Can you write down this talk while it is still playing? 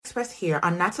expressed here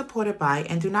are not supported by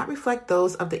and do not reflect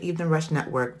those of the Evening Rush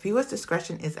Network. Viewers'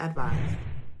 discretion is advised.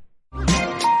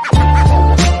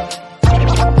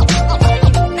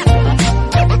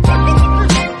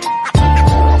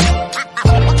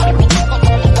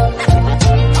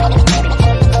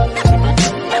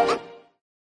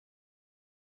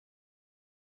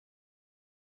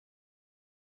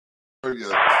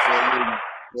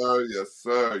 Yes,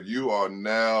 sir. You are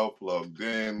now plugged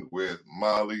in with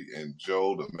Molly and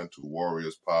Joe, the Mental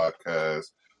Warriors podcast,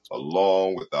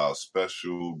 along with our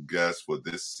special guest for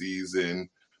this season,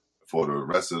 for the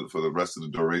rest of the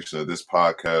duration of this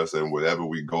podcast, and wherever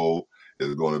we go,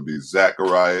 is going to be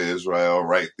Zachariah Israel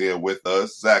right there with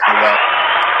us. Zachariah.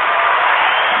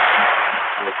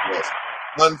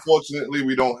 Unfortunately,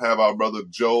 we don't have our brother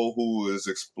Joe, who is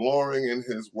exploring in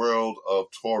his world of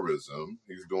tourism.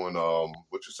 He's doing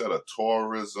what you said, a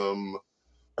tourism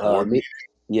board meeting.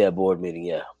 Yeah, board meeting.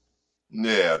 Yeah,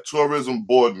 tourism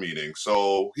board meeting.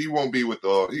 So he won't be with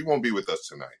us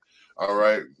tonight. All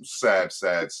right, sad.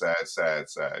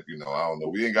 You know, I don't know.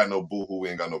 We ain't got no boohoo. We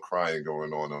ain't got no crying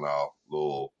going on our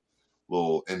little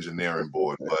engineering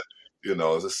board, but. You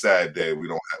know, it's a sad day. We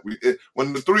don't have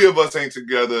when the three of us ain't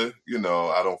together, you know,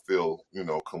 I don't feel, you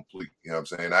know, complete. You know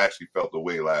what I'm saying? I actually felt the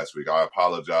way last week. I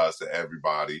apologize to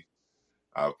everybody.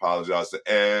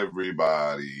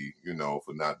 You know,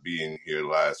 for not being here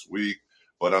last week.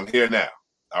 But I'm here now.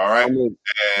 All right.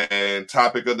 And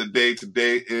topic of the day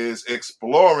today is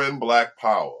exploring Black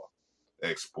Power.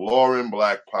 Exploring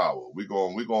Black Power. We're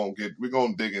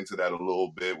gonna dig into that a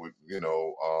little bit with, you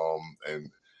know,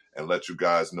 and let you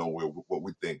guys know what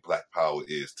we think Black Power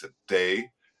is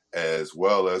today, as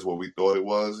well as what we thought it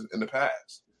was in the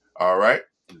past. All right.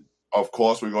 Of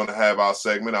course, we're going to have our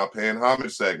segment, our Paying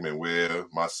Homage segment, where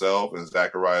myself and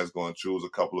Zachariah is going to choose a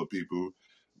couple of people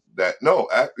that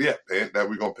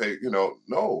we're going to pay. You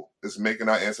know, it's making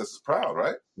our ancestors proud,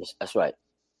 right? That's right.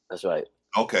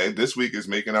 Okay, this week is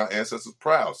making our ancestors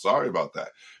proud. Sorry about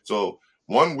that. So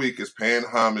 1 week is paying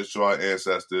homage to our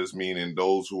ancestors, meaning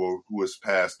those who has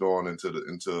passed on into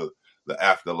the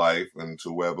afterlife and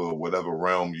to whatever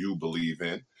realm you believe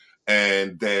in.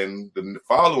 And then the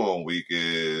following week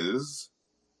is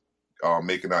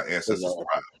making our ancestors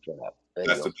proud.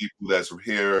 That's the people that's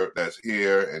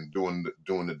here and doing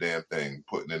the damn thing,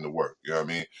 putting in the work. You know what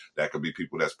I mean? That could be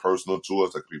people that's personal to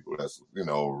us. That could be people that's, you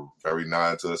know, very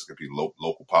nigh to us. It could be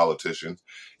local politicians.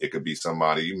 It could be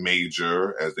somebody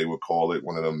major, as they would call it,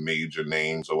 one of the major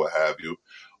names or what have you.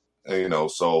 And, you know,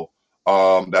 so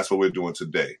that's what we're doing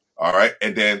today. All right.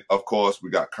 And then, of course, we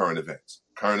got current events.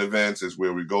 Current events is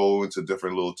where we go into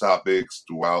different little topics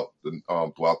throughout the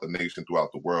nation,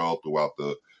 throughout the world, throughout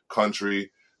the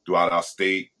country, throughout our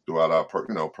state, throughout our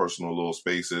personal little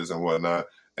spaces and whatnot.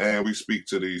 And we speak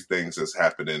to these things that's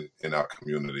happening in our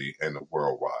community and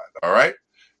worldwide. All right.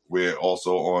 We're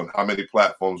also on how many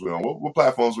platforms we on? What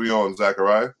platforms we on,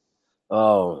 Zachariah?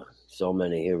 Oh, so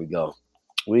many. Here we go.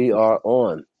 We are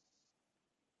on.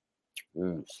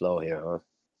 Slow here, huh?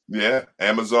 Yeah,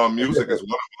 Amazon Music as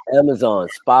well. Amazon,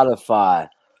 Spotify,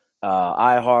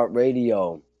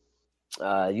 iHeartRadio,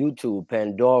 YouTube,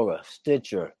 Pandora,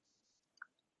 Stitcher.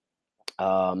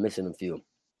 Missing a few.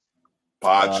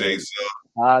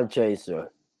 Podchaser.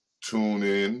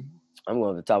 TuneIn. I'm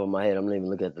going to the top of my head. I'm not even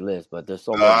looking at the list, but there's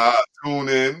so many.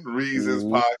 TuneIn, Reasons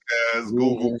Podcast,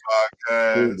 Google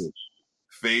Podcast,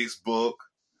 Facebook.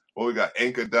 Well, we got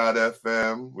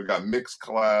Anchor.fm, we got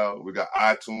Mixcloud, we got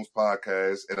iTunes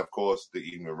Podcast, and of course the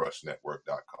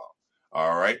EveningRushNetwork.com.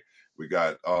 All right. We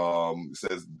got it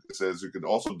says you can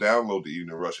also download the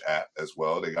Evening Rush app as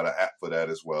well. They got an app for that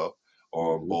as well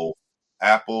on both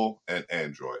Apple and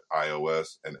Android,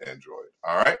 iOS and Android.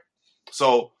 All right.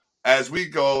 So as we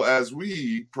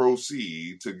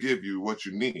proceed to give you what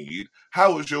you need,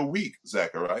 how was your week,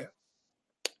 Zachariah?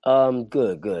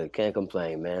 Good. Can't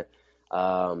complain, man.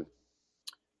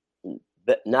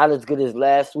 Not as good as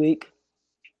last week.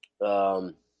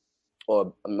 Or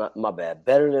my bad.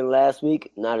 Better than last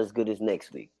week. Not as good as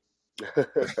next week.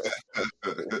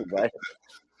 Right.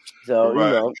 So you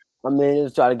know, I mean,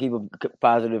 just try to keep a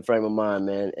positive frame of mind,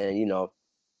 man. And you know,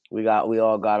 we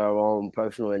all got our own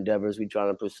personal endeavors we trying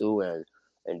to pursue and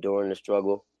during the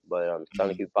struggle. But I'm trying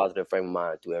to keep a positive frame of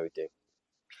mind through everything.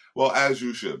 Well, as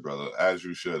you should, brother. As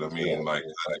you should. I mean, you're one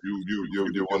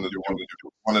of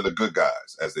the good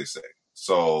guys, as they say.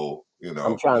 So you know,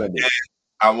 I'm trying to be.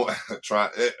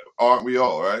 Aren't we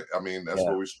all? Right? I mean, that's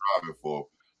what we're striving for.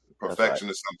 Perfection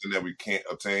is something that we can't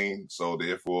obtain, so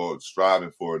therefore,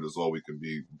 striving for it is all we can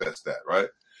be best at, right?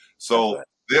 So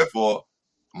therefore,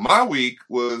 my week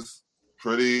was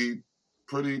pretty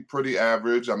pretty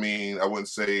average. I mean, I wouldn't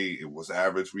say it was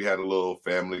average. We had a little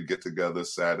family get together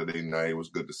Saturday night. It was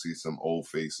good to see some old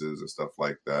faces and stuff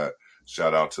like that.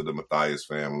 Shout out to the Matthias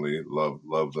family.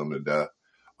 Love them to death.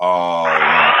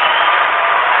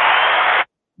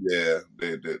 Yeah,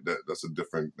 that's a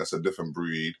different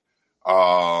breed.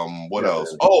 What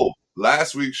else? Oh,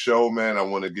 last week's show, man, I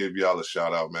want to give y'all a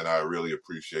shout out, man. I really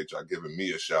appreciate y'all giving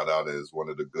me a shout out as one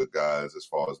of the good guys as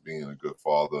far as being a good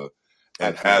father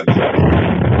and having,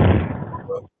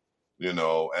 you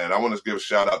know. And I want to give a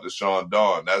shout out to Sean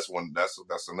Dawn. That's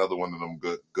another one of them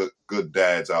good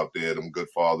dads out there, them good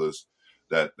fathers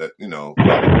that you know. You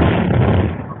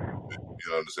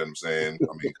understand what I'm saying?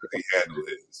 I mean, he handled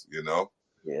his, you know.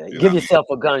 Yeah, give yourself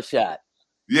a gunshot.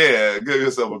 Yeah, give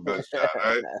yourself a gunshot,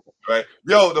 right? Right.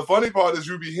 Yo, the funny part is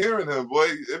you be hearing him, boy.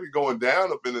 It be going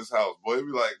down up in his house, boy. It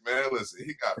be like, man, listen,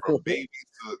 he got from babies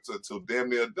to damn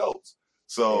near adults.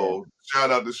 So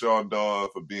shout out to Sean Dawn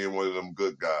for being one of them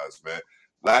good guys, man.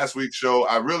 Last week's show,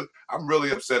 I'm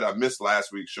really upset. I missed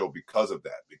last week's show because of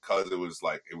that, because it was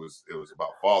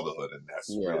about fatherhood, and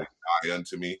that's really nigh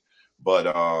unto me. But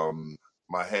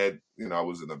my head, you know, I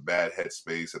was in a bad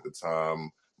headspace at the time.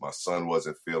 My son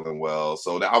wasn't feeling well.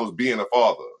 So I was being a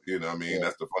father, you know what I mean?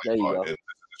 That's the funny part.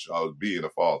 I was being a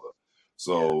father.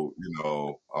 So, you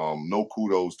know, no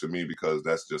kudos to me because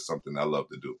that's just something I love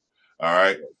to do. All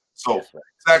right. So,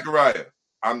 Zachariah,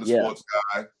 I'm the sports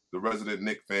guy, the resident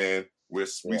Knicks fan. We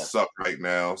suck right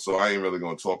now, so I ain't really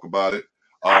going to talk about it.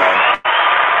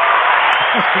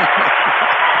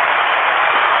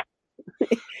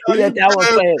 He let that one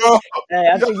play. Hey,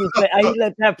 I think he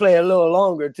let that play a little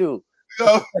longer too.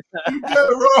 Yo, you get it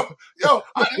wrong. Yo,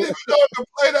 I didn't even know it could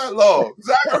play that long.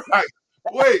 Zachariah,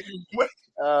 wait.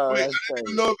 I didn't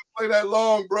even know it could play that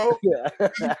long, bro.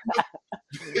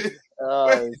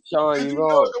 Sean, you know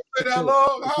wrong. It could play that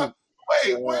long? Huh?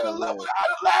 Wait, how the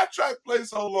laugh track play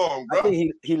so long, bro? I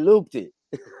think he looped it.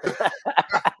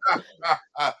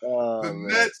 The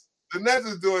Nets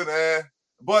is doing that.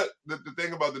 But the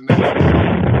thing about the Nets,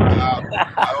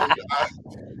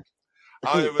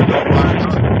 I don't even know why.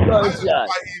 Why he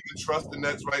even trust the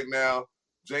Nets right now?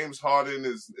 James Harden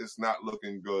is not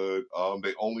looking good.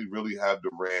 They only really have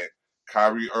Durant.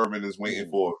 Kyrie Irving is waiting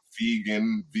for a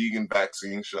vegan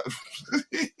vaccine shot.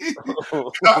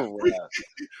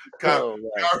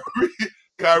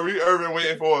 Kyrie Irving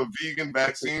waiting for a vegan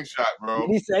vaccine shot, bro.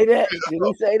 Did he say that?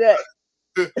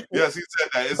 Yes, he said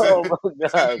that. It's in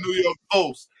the New York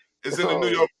Post. It's in the New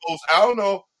York Post. I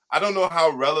don't know how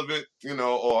relevant, you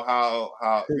know, or how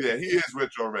he is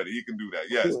rich already. He can do that.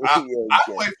 Yes. I'd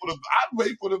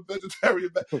wait for the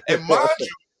vegetarian. And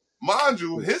mind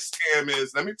you, his scam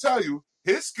is, let me tell you,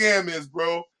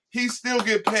 bro, he still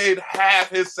get paid half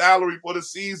his salary for the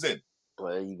season.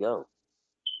 Well, there you go.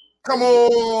 Come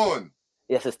on.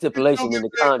 Yes, a stipulation in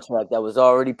the contract that was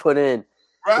already put in.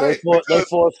 Right. They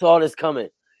foresaw this coming.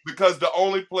 Because the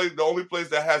only place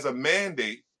that has a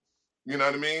mandate, you know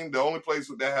what I mean? The only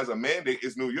place that has a mandate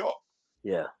is New York.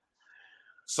 Yeah.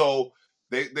 So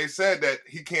they said that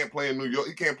he can't play in New York.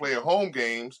 He can't play in home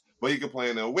games, but he can play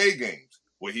in the away games.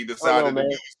 What he decided to do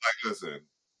is like, listen.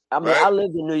 I mean, I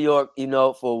lived in New York, you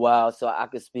know, for a while, so I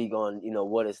could speak on, you know,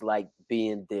 what it's like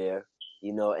being there,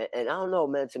 you know. And I don't know,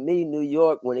 man. To me, New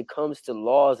York, when it comes to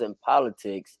laws and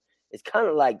politics, it's kind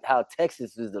of like how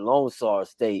Texas is the Lone Star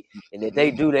state, and that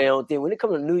they do their own thing. When it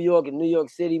comes to New York and New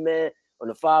York City, man, on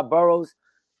the 5 boroughs,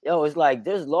 it's like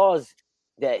there's laws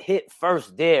that hit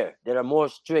first there that are more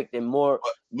strict and more.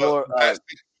 That's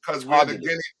because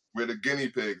we're the guinea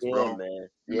pigs, bro. Man.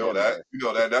 You know that. Man. You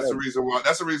know that. That's the reason why.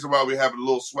 That's the reason why we have a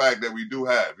little swag that we do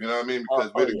have. You know what I mean?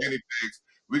 Because we're the guinea pigs.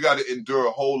 We got to endure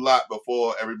a whole lot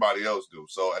before everybody else do.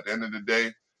 So at the end of the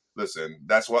day, listen.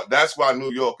 That's why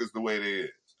New York is the way it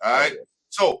is. All right.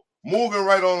 So moving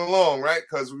right on along, right?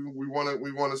 Because we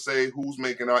want to say who's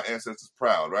making our ancestors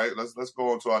proud, right? Let's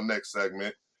go on to our next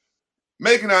segment.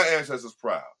 Making our ancestors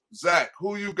proud. Zach,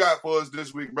 who you got for us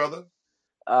this week, brother?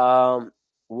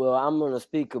 Well, I'm going to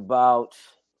speak about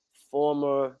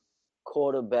former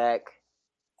quarterback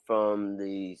from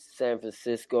the San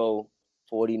Francisco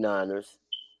 49ers,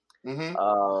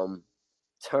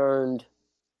 turned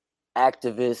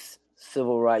activist,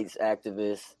 civil rights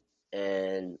activist,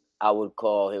 and I would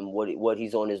call him what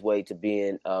he's on his way to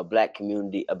being a black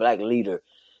leader,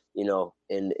 you know,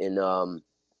 in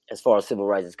as far as civil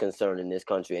rights is concerned in this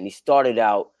country. And he started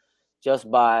out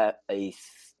just by a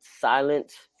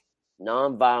silent,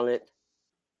 nonviolent,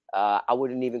 I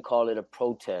wouldn't even call it a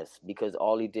protest, because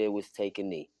all he did was take a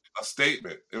knee. A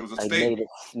statement. It was a statement.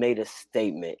 Made a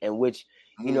statement in which,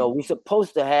 you know, we're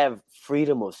supposed to have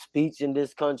freedom of speech in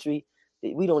this country,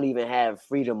 we don't even have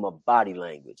freedom of body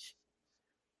language.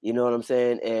 You know what I'm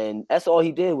saying? And that's all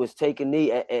he did was take a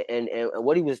knee. And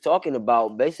what he was talking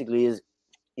about basically is,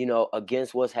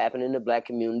 against what's happening in the black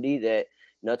community, that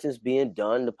nothing's being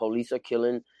done. The police are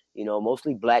killing,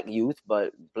 mostly black youth,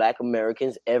 but black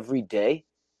Americans every day,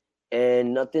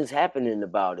 and nothing's happening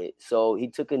about it. So he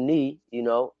took a knee,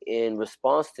 in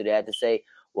response to that, to say,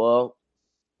 well,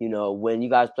 when you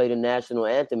guys play the national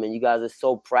anthem and you guys are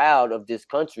so proud of this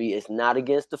country, it's not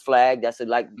against the flag. That's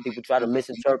like people try to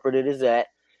misinterpret it as that.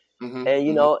 Mm-hmm, And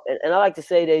and I like to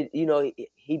say that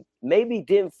he maybe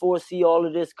didn't foresee all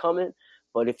of this coming,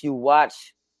 but if you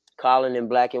watch Colin in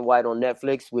Black and White on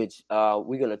Netflix, which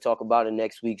we're gonna talk about in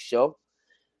next week's show,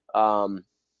 and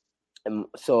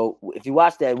so if you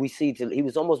watch that, we see he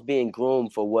was almost being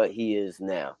groomed for what he is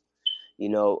now.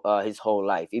 His whole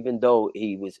life, even though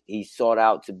he sought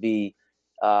out to be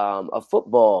a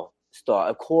football star,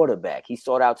 a quarterback. He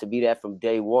sought out to be that from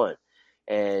day one.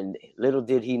 And little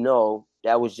did he know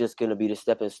that was just going to be the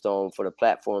stepping stone for the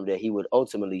platform that he would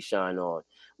ultimately shine on,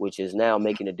 which is now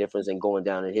making a difference and going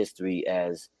down in history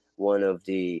as one of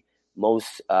the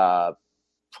most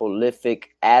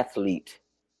prolific athlete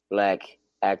black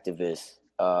activists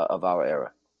of our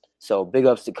era. So big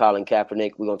ups to Colin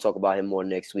Kaepernick. We're gonna talk about him more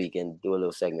next week and do a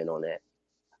little segment on that.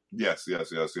 Yes.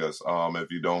 If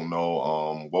you don't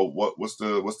know, what's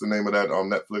the name of that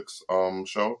Netflix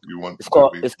show you want?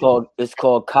 It's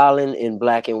called Colin in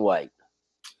Black and White.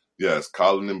 Yes,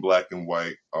 Colin in Black and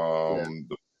White.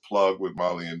 The plug with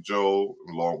Molly and Joe,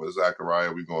 along with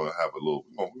Zachariah. We're gonna have a little.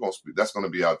 We're gonna speak. That's gonna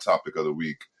be our topic of the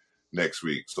week next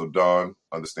week. So Don,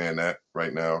 understand that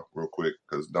right now, real quick,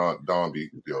 because Don be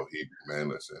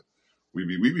listen. We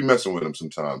be messing with him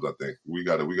sometimes. I think we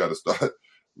gotta start.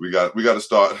 We gotta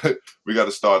start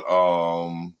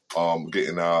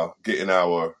getting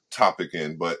our topic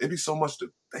in. But it'd be so much to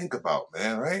think about,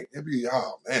 man. Right? It'd be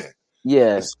man.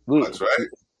 Yeah, it's so much, right?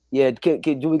 Yeah.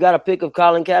 Do we got a pick of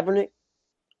Colin Kaepernick?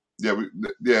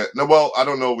 Yeah. No, well, I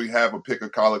don't know. We have a pick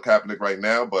of Colin Kaepernick right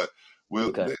now, but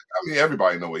okay. I mean,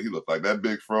 everybody know what he looked like. That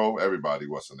big fro. Everybody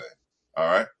wants a name. All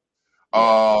right.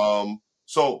 Yeah.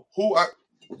 So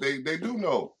they do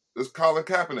know it's Colin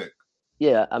Kaepernick.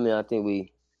 Yeah. I mean, I think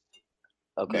we.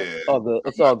 Okay. Yeah, all good.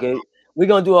 It's all good. We're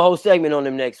gonna do a whole segment on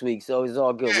him next week, so it's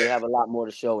all good. Yeah. We have a lot more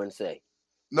to show and say.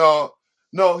 No,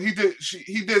 he did.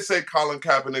 He did say Colin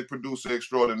Kaepernick, producer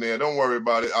extraordinaire. Don't worry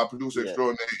about it. Our producer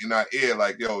extraordinaire in our ear,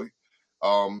 like yo.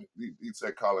 He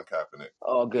said Colin Kaepernick.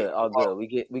 All good, all good. We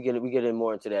get in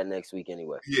more into that next week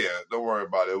anyway. Yeah, don't worry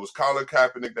about it. It was Colin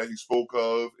Kaepernick that he spoke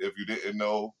of. If you didn't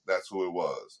know, that's who it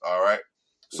was. All right.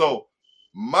 So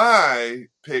my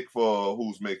pick for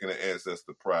who's making an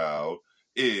ancestor proud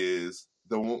is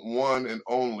the one and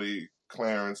only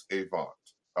Clarence Avant.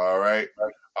 All right.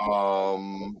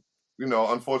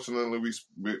 Unfortunately,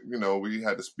 we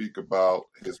had to speak about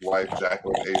his wife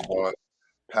Jacqueline Avant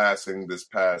passing this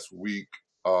past week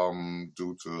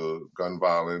due to gun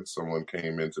violence. Someone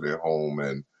came into their home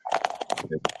and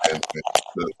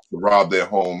to rob their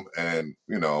home, and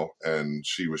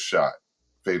she was shot,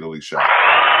 fatally shot.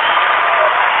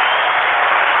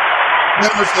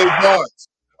 Never say once.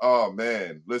 Oh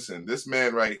man, listen, this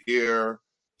man right here,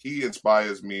 he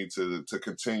inspires me to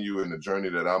continue in the journey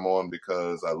that I'm on,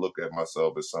 because I look at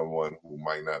myself as someone who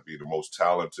might not be the most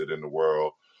talented in the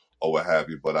world or what have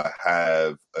you, but I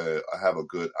have a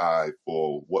good eye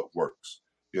for what works.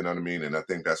 You know what I mean? And I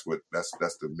think that's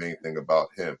the main thing about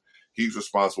him. He's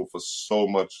responsible for so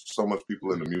much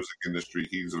people in the music industry.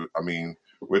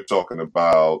 We're talking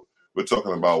about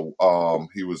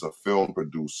he was a film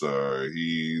producer.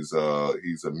 He's a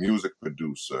music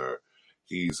producer.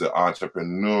 He's an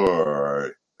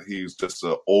entrepreneur. He's just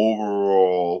an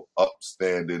overall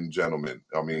upstanding gentleman.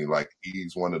 I mean, like,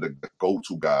 he's one of the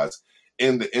go-to guys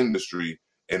in the industry,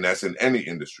 and that's in any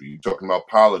industry. You're talking about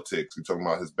politics. You're talking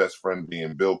about his best friend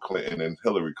being Bill Clinton and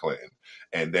Hillary Clinton.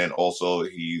 And then also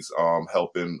he's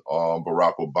helping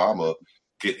Barack Obama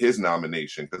get his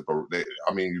nomination, because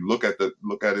you look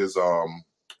at his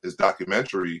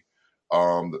documentary,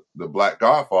 the Black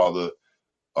Godfather.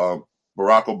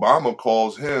 Barack Obama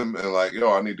calls him and like,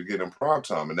 yo, I need to get in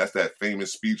primetime, and that's that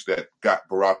famous speech that got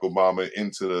Barack Obama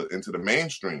into the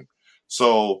mainstream.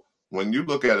 So when you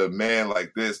look at a man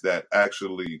like this that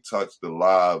actually touched the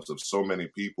lives of so many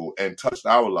people and touched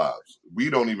our lives, we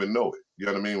don't even know it. You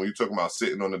know what I mean? When you're talking about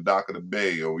Sitting on the Dock of the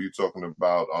Bay, or you're talking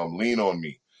about Lean on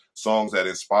Me, songs that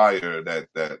inspire,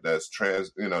 that's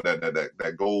trans,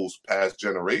 that goes past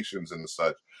generations and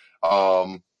such.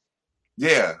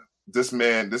 This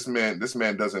man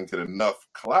doesn't get enough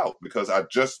clout, because I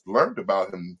just learned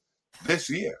about him this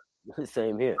year.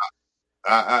 Same here.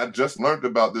 I just learned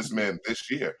about this man this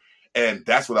year. And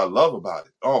that's what I love about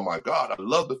it. Oh my God. I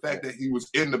love the fact that he was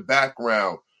in the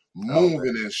background, moving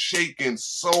and shaking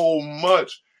so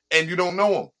much, and you don't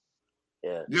know him.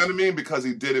 Yeah. You know what I mean? Because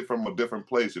he did it from a different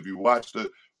place. If you watch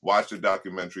the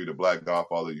documentary, The Black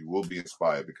Godfather, you will be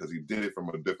inspired because he did it from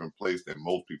a different place than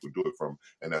most people do it from,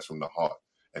 and that's from the heart.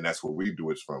 And that's where we do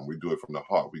it from. We do it from the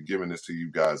heart. We're giving this to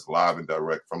you guys live and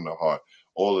direct from the heart.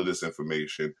 All of this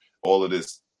information, all of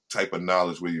this type of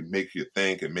knowledge where you make you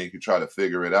think and make you try to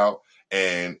figure it out.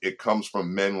 And it comes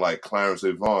from men like Clarence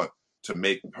Avant to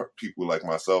make people like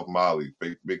myself, Molly,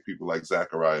 make people like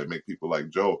Zachariah, make people like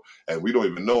Joe. And we don't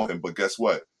even know him, but guess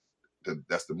what?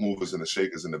 That's the movers and the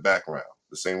shakers in the background.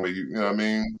 The same way you know what I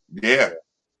mean? Yeah,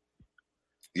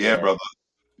 brother.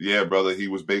 Yeah, brother. He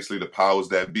was basically the powers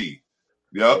that be.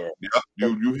 Yep.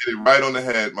 You hit it right on the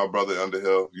head, my brother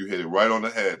Underhill. You hit it right on the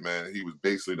head, man. He was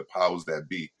basically the powers that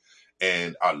be,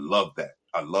 and I love that.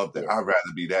 I love that. I'd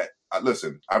rather be that.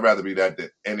 I'd rather be that than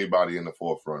anybody in the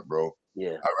forefront, bro.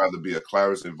 Yeah. I'd rather be a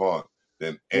Clarence Avant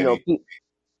than any.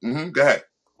 Go ahead.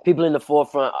 People in the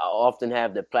forefront often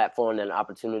have the platform and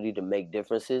opportunity to make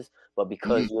differences, but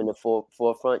because you're in the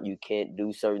forefront, you can't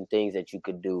do certain things that you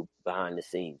could do behind the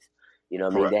scenes. You know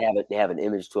what I mean? They have an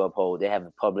image to uphold. They have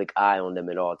a public eye on them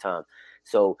at all times.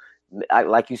 So,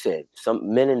 like you said,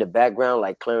 some men in the background,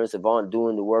 like Clarence Avant,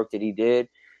 doing the work that he did,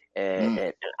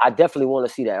 and I definitely want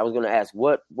to see that. I was going to ask,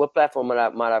 what platform might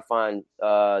I find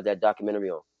that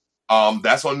documentary on?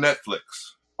 That's on Netflix.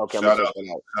 Okay, shout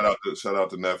out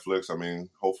to Netflix. I mean,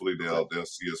 hopefully they'll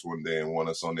see us one day and want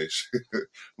us on their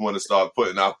want to start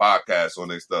putting our podcasts on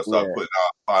their stuff, start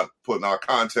putting our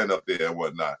content up there and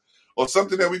whatnot, or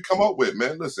something that we come up with.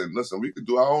 Man, listen, we could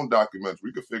do our own documents.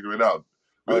 We could figure it out.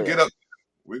 We'll get up.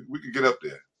 We could get up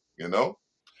there. You know.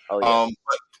 But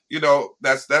you know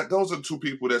that's that. Those are two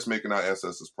people that's making our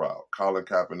ancestors proud. Colin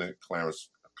Kaepernick,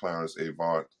 Clarence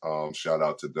Avant. Shout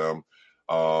out to them.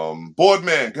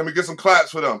 Boardman, can we get some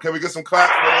claps for them? Can we get some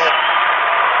claps for them?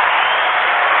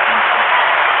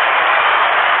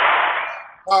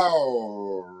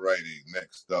 Alrighty,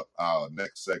 next up, our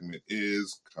next segment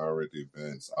is current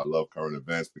events. I love current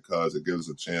events because it gives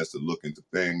us a chance to look into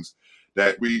things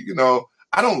that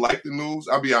I don't like the news.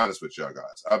 I'll be honest with y'all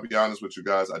guys. I do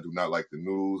not like the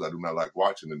news. I do not like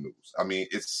watching the news. I mean,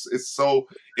 it's so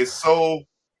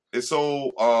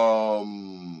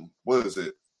what is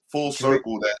it? Full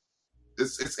circle that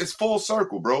it's full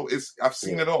circle, bro. I've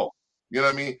seen it all. You know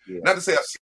what I mean? Not to say I've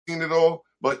seen it all,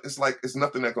 but it's like it's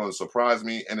nothing that's going to surprise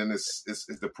me, and then it's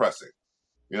depressing.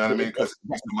 You know what I mean? Because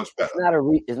it's much better.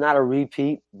 It's not a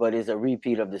repeat, but it's a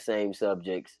repeat of the same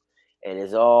subjects, and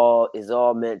it's all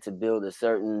meant to build a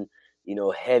certain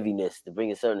heaviness, to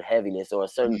bring a certain heaviness or a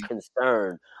certain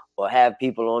concern, or have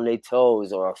people on their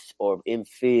toes or in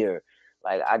fear.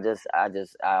 Like I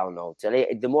don't know.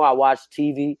 Today, the more I watch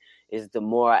TV, is the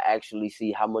more I actually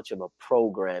see how much of a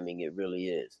programming it really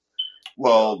is.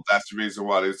 Well, that's the reason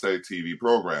why they say TV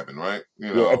programming, right?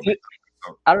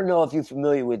 I don't know if you're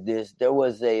familiar with this. There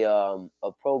was a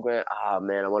program. Oh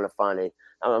man, I want to find it.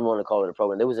 I don't want to call it a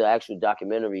program. There was an actual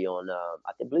documentary on.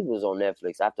 I believe it was on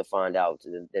Netflix. I have to find out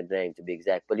the name to be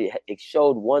exact. But it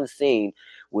showed one scene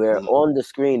where on the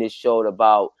screen it showed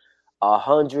about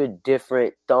 100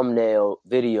 different thumbnail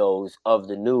videos of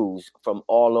the news from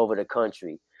all over the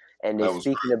country, and they're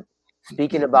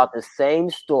speaking about the same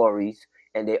stories,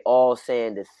 and they all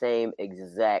saying the same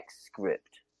exact script.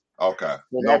 Okay.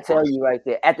 So that tells you right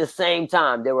there. At the same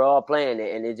time, they were all playing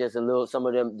it, and it's just some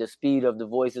of them, the speed of the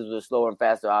voices was slower and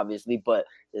faster, obviously, but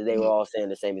they were all saying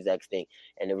the same exact thing,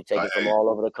 and they were taken from all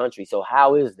over the country. So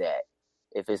how is that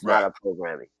if it's not a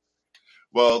programming?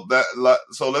 Well,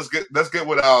 so let's get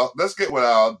with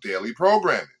our daily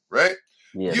programming, right?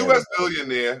 U.S.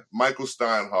 billionaire Michael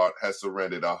Steinhardt has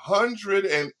surrendered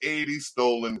 180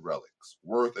 stolen relics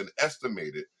worth an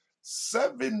estimated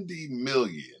 $70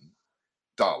 million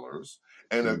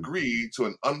and agreed to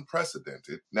an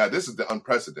unprecedented. Now, this is the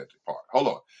unprecedented part. Hold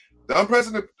on. The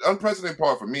unprecedented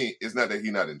part for me is not that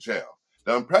he's not in jail.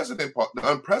 The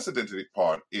unprecedented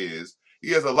part is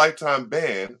he has a lifetime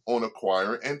ban on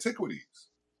acquiring antiquities.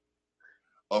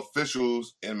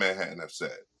 Officials in Manhattan have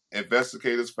said.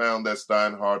 Investigators found that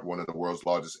Steinhardt, one of the world's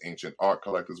largest ancient art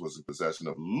collectors, was in possession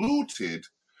of looted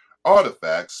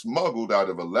artifacts smuggled out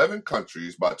of 11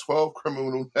 countries by 12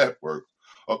 criminal networks,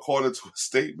 according to a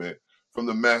statement from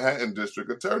the Manhattan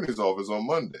District Attorney's Office on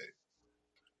Monday.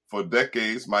 For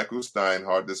decades, Michael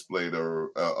Steinhardt displayed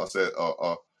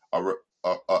a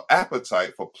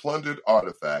appetite for plundered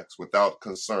artifacts without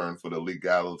concern for the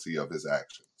legality of his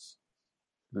actions.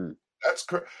 That's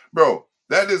bro.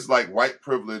 That is like white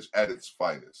privilege at its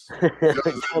finest. You know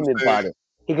Tell me about it.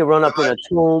 He could run up in a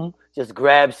tomb, just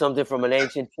grab something from an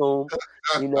ancient tomb.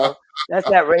 You know, that's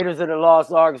that Raiders of the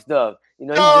Lost Ark stuff. You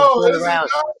know, he was just going around.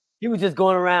 He was just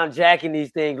going around jacking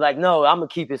these things. Like, no, I'm gonna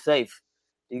keep it safe.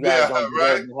 You guys don't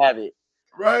deserve to have it.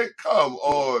 Right? Come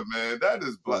on, man. That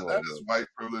is white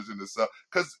privilege in itself.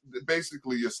 Because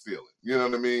basically you're stealing. You know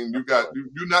what I mean?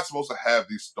 You're not supposed to have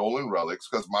these stolen relics,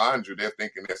 because mind you, they're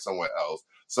thinking they're somewhere else.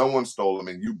 Someone stole them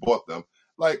and you bought them.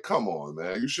 Like, come on,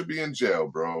 man. You should be in jail,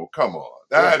 bro. Come on.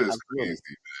 That is crazy,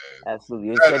 man. Absolutely.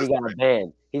 He said he got a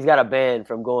ban. He's got a ban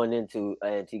from going into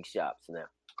antique shops now.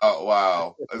 Oh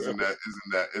wow. Isn't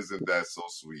that so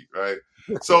sweet, right?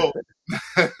 So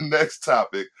next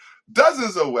topic.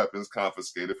 Dozens of weapons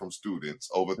confiscated from students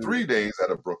over 3 days at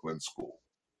a Brooklyn school.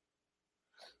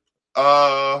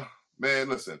 Man,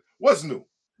 listen, what's new?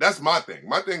 That's my thing.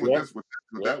 My thing with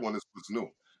that one is what's new.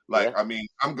 Like, I mean,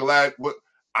 I'm glad.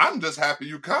 I'm just happy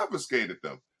you confiscated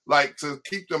them. Like, to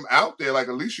keep them out there. Like,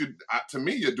 at least to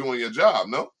me, you're doing your job.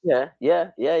 No? Yeah.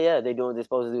 They're doing what they're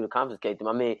supposed to do to confiscate them.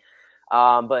 I mean,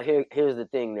 but here's the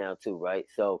thing now too, right?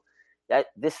 So that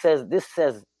this says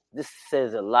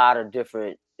a lot of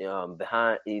different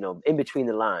behind, in between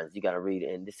the lines. You got to read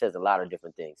it, and this says a lot of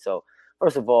different things. So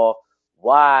first of all,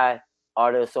 why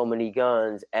are there so many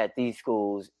guns at these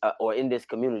schools or in this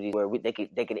community where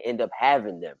they can end up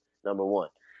having them? Number one.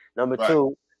 Number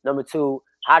two,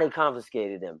 how they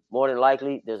confiscated them. More than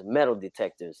likely, there's metal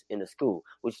detectors in the school,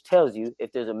 which tells you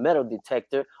if there's a metal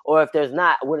detector, or if there's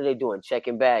not, what are they doing?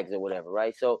 Checking bags or whatever,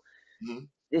 right? So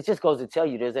it just goes to tell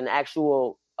you there's an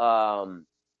actual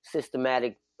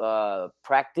systematic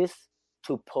practice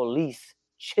to police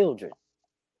children.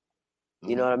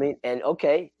 You know what I mean? And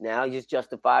okay, now it's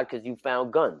justified because you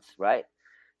found guns, right?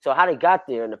 So how they got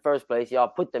there in the first place, y'all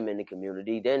put them in the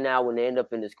community. Then now when they end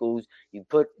up in the schools, you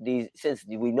put these, since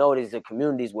we know these are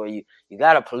communities where you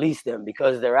got to police them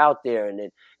because they're out there. And then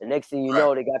the next thing you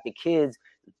know, they got the kids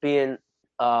being,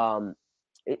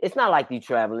 it's not like you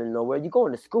traveling nowhere. You're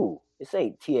going to school. This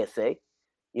ain't TSA.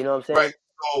 You know what I'm saying? Right.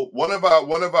 So one of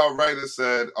our writers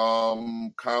said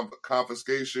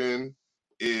confiscation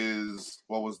is,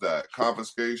 what was that?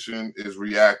 Confiscation is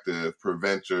reactive.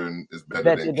 Prevention is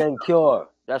better than cure.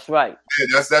 That's right.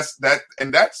 Yeah,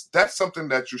 that's something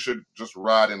that you should just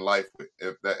ride in life with.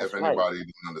 If anybody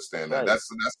didn't understand that,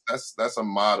 that's a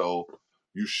motto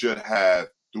you should have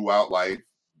throughout life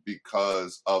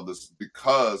because of the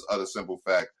simple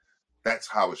fact that's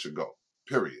how it should go.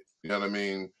 Period. You know what I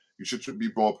mean? You should be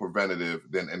more preventative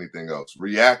than anything else.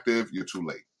 Reactive, you're too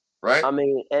late. Right? I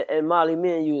mean, and Molly,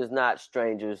 me and you is not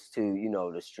strangers to,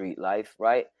 the street life,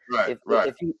 right? Right.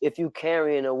 If you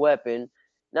carrying a weapon,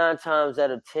 9 times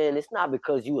out of 10, it's not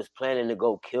because you was planning to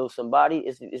go kill somebody.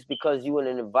 It's because you in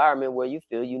an environment where you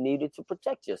feel you needed to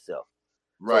protect yourself.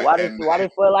 Right. So why they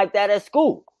feel like that at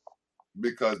school?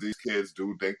 Because these kids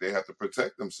do think they have to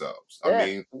protect themselves. I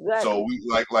mean, so we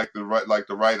like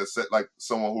the writer said, like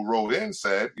someone who wrote in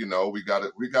said, we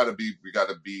gotta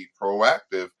be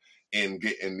proactive in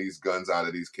getting these guns out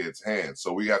of these kids' hands.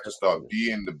 So we have to start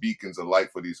being the beacons of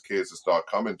light for these kids to start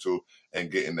coming to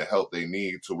and getting the help they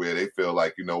need, to where they feel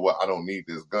like, you know what, I don't need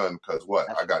this gun because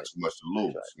I got too much to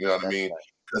lose. You know what I mean?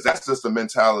 Because that's just a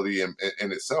mentality in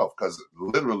itself, because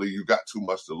literally you got too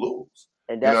much to lose.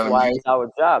 And that's why it's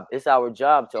our job. It's our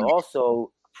job to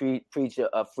also preach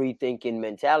a free thinking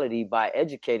mentality by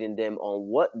educating them on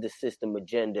what the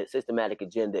systematic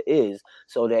agenda is,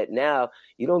 so that now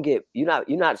you're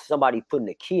not somebody putting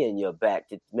a key in your back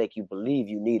to make you believe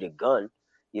you need a gun.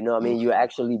 You know what I mean? You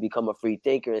actually become a free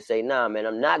thinker and say, nah, man,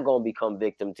 I'm not going to become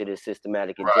victim to this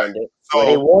systematic agenda where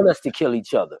they want us to kill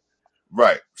each other.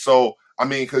 Right. So, I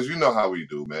mean, because you know how we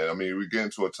do, man. I mean, we get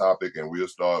into a topic and we'll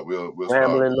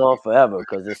rambling on forever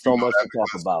because there's so much to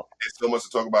talk about. It's so much to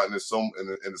talk about, and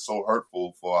it's so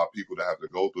hurtful for our people to have to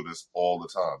go through this all the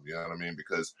time. You know what I mean?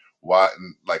 Because why?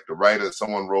 Like the writer,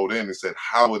 someone wrote in and said,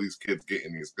 "How are these kids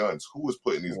getting these guns? Who is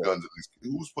putting these guns in these?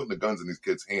 Who's putting the guns in these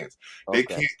kids' hands? They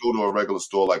can't go to a regular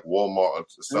store like Walmart or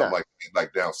something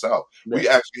like down south. We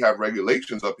actually have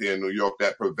regulations up here in New York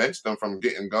that prevents them from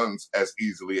getting guns as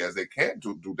easily as they can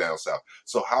do down south.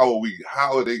 So how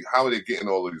are they getting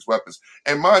all of these weapons?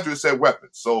 And mind you, it said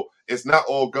weapons, so it's not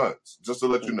all guns. Just to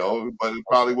let you know, but it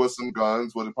probably was some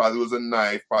guns. But it probably was a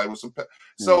knife. Probably was some.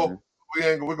 So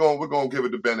we're gonna give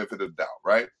it the benefit of the doubt,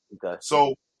 right? Okay.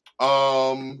 So,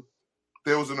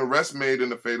 there was an arrest made in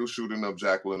the fatal shooting of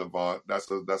Jacqueline Avant.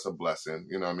 That's a blessing.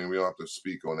 You know what I mean? We don't have to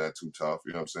speak on that too tough.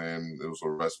 You know what I'm saying? There was an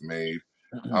arrest made.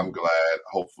 I'm glad.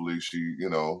 Hopefully she,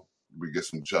 we get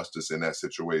some justice in that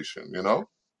situation,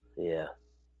 Yeah.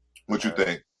 What you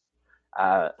think?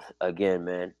 Again,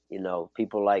 man,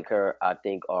 people like her, I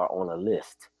think, are on a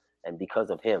list, and because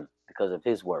of him, because of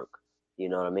his work, you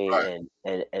know what I mean, Right.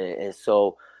 and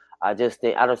so I just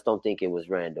don't think it was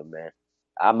random, man.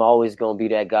 I'm always gonna be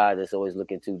that guy that's always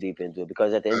looking too deep into it,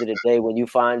 because at the end of the day, when you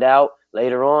find out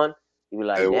later on, you be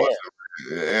like, It damn, wasn't.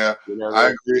 Yeah, you know what I I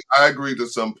mean? agree. I agree to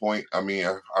some point. I mean,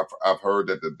 I've heard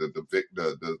that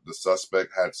the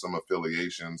suspect had some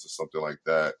affiliations or something like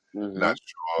that. Hmm. Not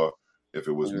sure if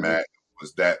it was Hmm. Matt,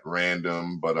 was that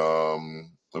random, but it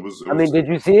I mean, was. did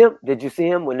you see him? Did you see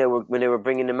him when they were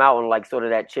bringing him out on like sort of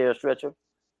that chair stretcher?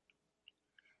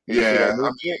 Did you see that Yeah, I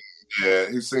movement? mean, yeah,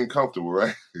 he seemed comfortable,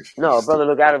 right? No, brother,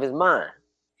 look out of his mind.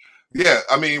 Yeah,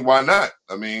 I mean, why not?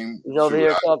 I mean, He's over shoot,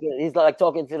 here talking. He's like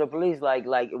talking to the police, like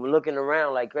looking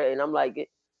around like crazy. And I'm like,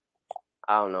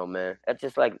 I don't know, man. That's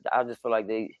just like I just feel like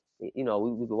we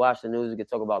could watch the news. We could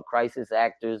talk about crisis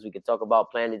actors. We could talk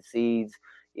about planted seeds.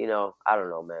 I don't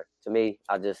know, man. To me,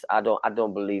 I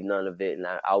don't believe none of it, and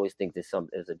I always think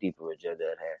there's a deeper agenda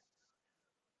at hand.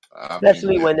 I mean,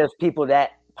 Especially yeah, when there's people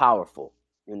that powerful,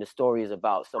 and the story is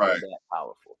about someone right. that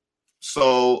powerful.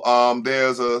 So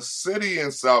there's a city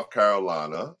in South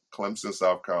Carolina, Clemson,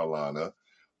 South Carolina,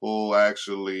 who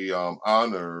actually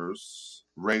honors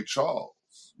Ray Charles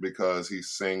because he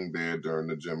sang there during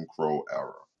the Jim Crow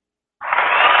era.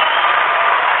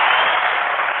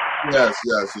 Yes.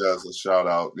 A shout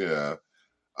out, yeah.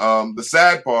 The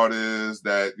sad part is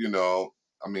that,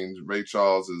 I mean, Ray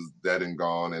Charles is dead and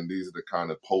gone, and these are the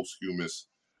kind of posthumous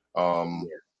um,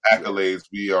 Yeah, yeah. accolades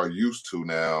we are used to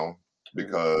now Mhm.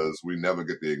 because we never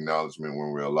get the acknowledgement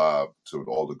when we're alive to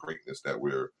all the greatness that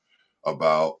we're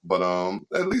about. But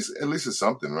at least it's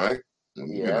something, right?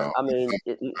 Yeah, I It's mean,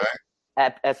 something, right?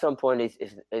 at some point,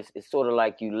 it's sort of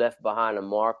like you left behind a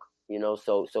mark,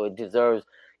 so it deserves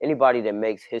anybody that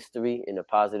makes history in a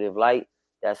positive light.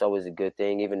 That's always a good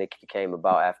thing, even if it came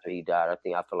about after he died. I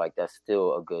feel like that's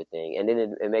still a good thing, and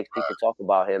then it makes people talk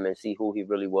about him and see who he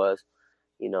really was.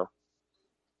 You know,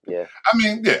 yeah. I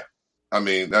mean, yeah. I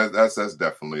mean, that's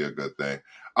definitely a good thing.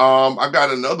 I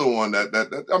got another one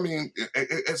that I mean,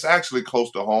 it's actually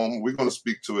close to home. We're going to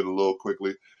speak to it a little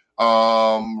quickly.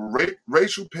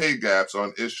 Racial pay gaps are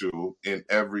an issue in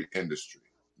every industry.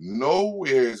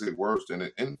 Nowhere is it worse than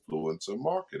in influencer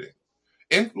marketing.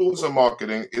 Influencer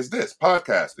marketing is this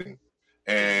podcasting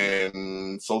Hmm.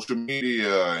 and social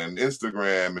media and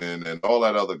Instagram and all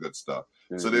that other good stuff.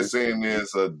 So they're Hmm. saying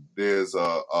there's a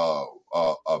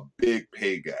big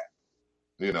pay gap,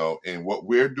 in what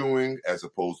we're doing as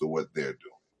opposed to what they're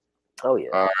doing. Oh yeah.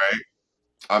 All right.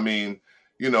 I mean,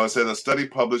 it says a study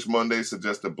published Monday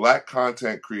suggests that black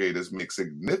content creators make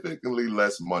significantly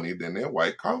less money than their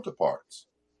white counterparts.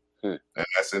 Hmm.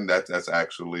 And that's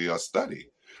actually a study.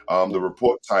 The Hmm.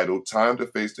 report titled "Time to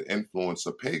Face the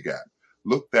Influencer Pay Gap"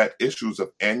 looked at issues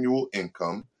of annual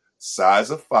income, size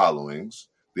of followings,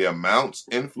 the amounts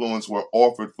influencers were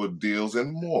offered for deals,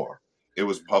 and more. It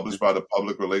was published by the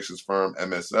public relations firm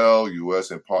MSL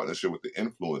US in partnership with the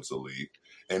Influencer League,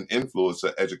 an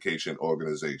influencer education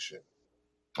organization.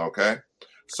 Okay,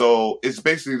 so it's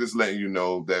basically just letting you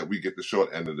know that we get the short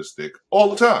end of the stick all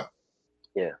the time.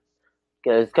 Yeah.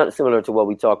 'Cause it's kind of similar to what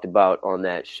we talked about on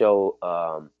that show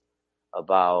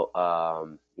about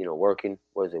working.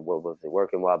 What was it?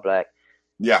 Working while black.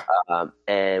 Yeah,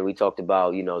 And we talked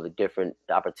about the different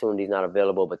opportunities not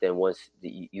available, but then once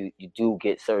you do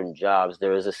get certain jobs,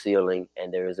 there is a ceiling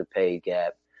and there is a pay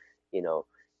gap. You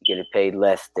get paid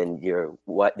less than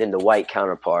the white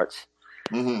counterparts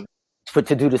hmm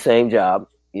to do the same job.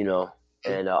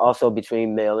 And also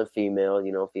between male and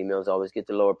female, females always get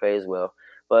the lower pay as well.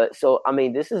 But so I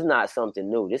mean, this is not something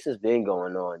new. This has been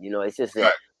going on. It's just that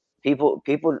right, people.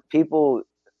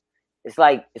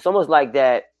 It's almost like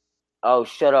that. Oh,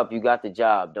 shut up! You got the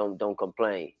job. Don't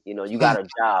complain. You got a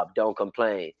job. Don't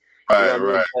complain. You know right, what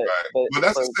I right. mean? But But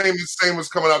that's but the same as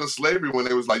coming out of slavery when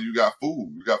they was like, you got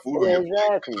food on yeah, your plate.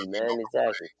 exactly, man.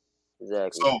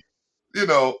 Exactly. So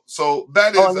so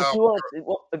that Oh, is and if our you want,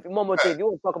 if one more thing, if you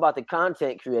want to talk about the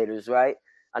content creators, right?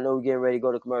 I know we're getting ready to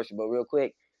go to commercial, but real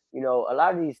quick, a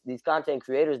lot of these content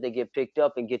creators, they get picked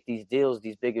up and get these deals,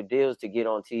 these bigger deals to get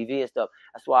on TV and stuff.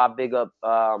 That's why I big up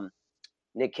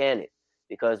Nick Cannon,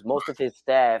 because most of his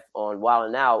staff on Wild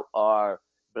 'N Out are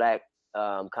black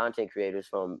content creators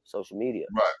from social media,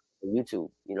 right, from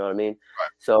YouTube. You know what I mean? right.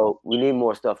 So we need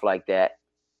more stuff like that,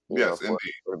 Yes, for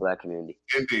indeed. the black community.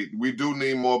 Indeed, we do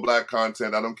need more black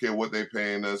content. I don't care what they're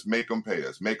paying us. Make them pay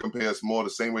us. Make them pay us more. The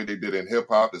same way they did in hip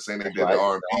hop. The same they That's did in right.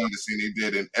 R&B. The same they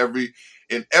did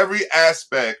in every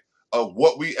aspect of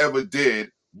what we ever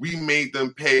did. We made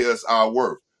them pay us our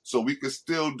worth. So we can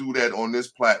still do that on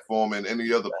this platform and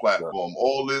any other platform.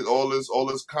 All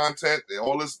this content,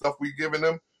 all this stuff we giving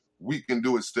them, we can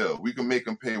do it still. We can make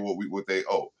them pay what they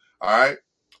owe. All right.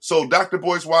 So Dr.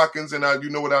 Boyce Watkins and You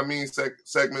Know What I Mean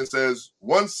segment says,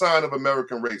 one sign of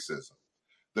American racism: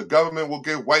 the government will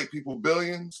give white people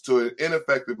billions to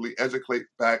ineffectively educate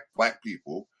black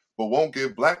people, but won't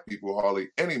give black people hardly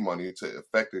any money to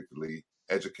effectively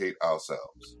educate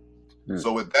ourselves.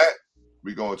 So with that,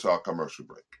 we go into our commercial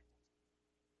break.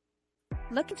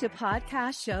 Looking to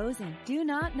podcast shows and do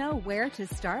not know where to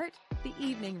start? The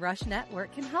Evening Rush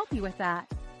Network can help you with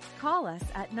that. Call us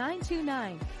at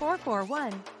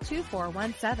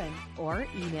 929-441-2417 or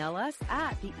email us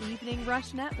at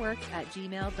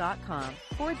theeveningrushnetwork@gmail.com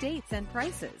for dates and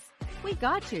prices. We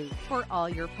got you for all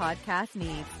your podcast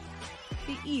needs.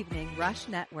 The Evening Rush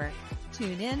Network.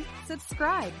 Tune in,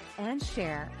 subscribe, and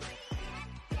share.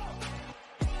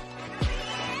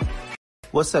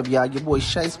 What's up, y'all? Your boy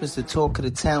Shice, Mr. Talk of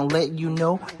the Town, letting you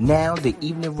know now the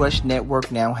Evening Rush Network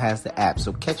now has the app.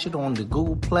 So catch it on the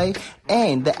Google Play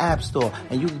and the App Store.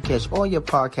 And you can catch all your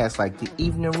podcasts like The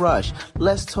Evening Rush,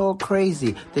 Let's Talk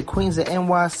Crazy, The Queens of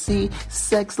NYC,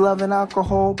 Sex, Love, and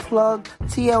Alcohol, Plug,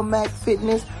 TL Mac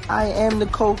Fitness, I Am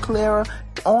Nicole Clara,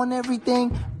 On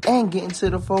Everything, and Getting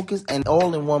to the Focus, and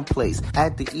all in one place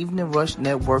at the Evening Rush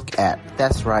Network app.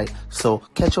 That's right. So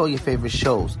catch all your favorite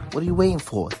shows. What are you waiting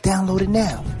for? Download it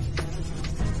now.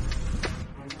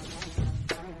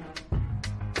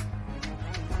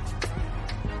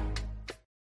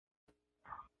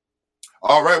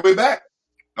 All right, we're back.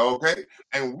 Okay,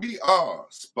 and we are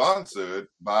sponsored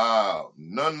by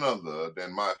none other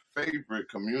than my favorite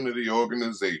community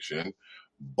organization,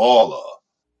 Baller.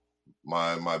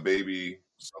 My baby,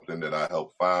 something that I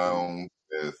helped found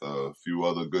with a few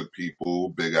other good people,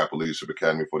 Big Apple Leadership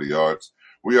Academy for the Arts.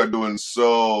 We are doing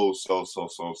so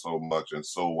much and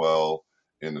so well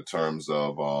in the terms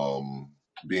of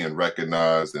being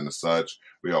recognized and such.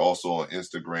 We are also on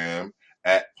Instagram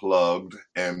at Plugged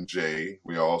MJ.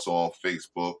 We are also on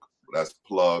Facebook. That's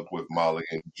Plugged with Molly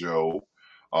and Joe.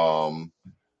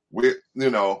 We're,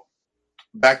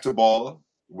 back to Baller.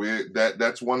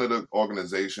 That's one of the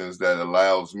organizations that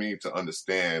allows me to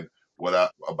understand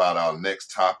about our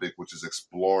next topic, which is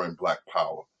exploring Black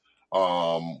Power,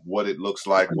 what it looks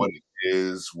like, what it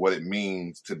is, what it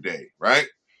means today, right?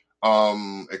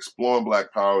 Exploring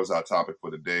Black Power is our topic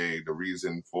for today. The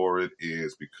reason for it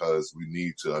is because we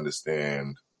need to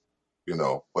understand,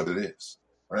 what it is,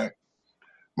 right?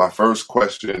 My first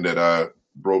question that I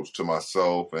broached to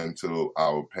myself and to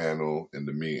our panel in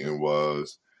the meeting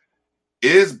was,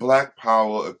 is Black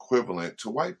Power equivalent to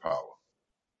white power?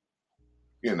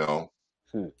 Is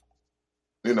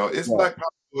Black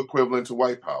Power equivalent to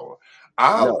white power?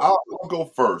 I'll go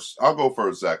first. I'll go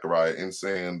first, Zachariah, in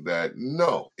saying that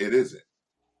no, it isn't.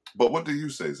 But what do you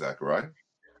say, Zachariah?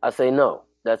 I say no.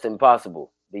 That's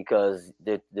impossible because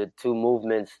the two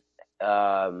movements,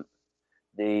 the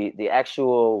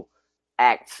actual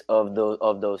acts of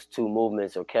those two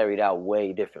movements are carried out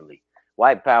way differently.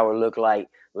 White power looked like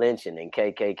lynching and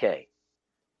KKK.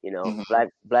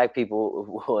 Black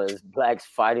people was blacks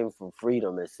fighting for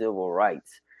freedom and civil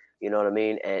rights. You know what I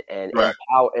mean? And right.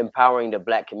 empowering the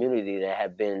Black community that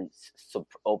have been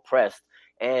oppressed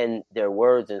and their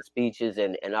words and speeches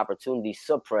and opportunities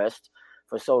suppressed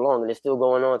for so long, and it's still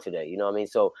going on today. You know what I mean?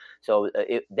 So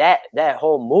that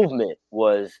whole movement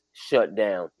was shut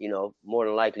down. More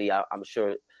than likely, I'm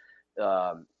sure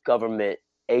government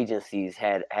agencies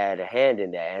had a hand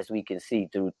in that, as we can see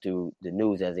through the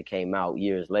news as it came out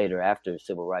years later after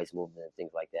civil rights movement and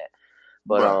things like that.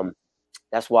 But right.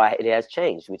 That's why it has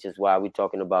changed, which is why we're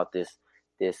talking about this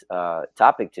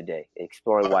topic today,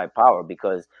 exploring white power,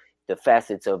 because the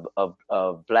facets of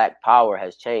Black power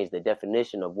has changed. The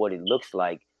definition of what it looks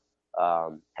like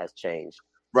has changed.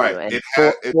 Right. And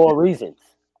for reasons.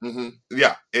 Mm-hmm.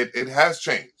 Yeah, it has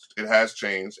changed. It has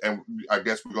changed. And I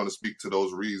guess we're going to speak to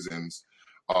those reasons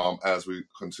as we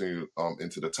continue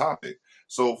into the topic.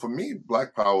 So for me,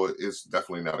 Black power is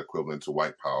definitely not equivalent to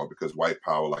white power, because white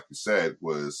power, like you said,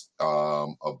 was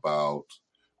about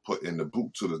putting the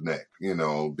boot to the neck.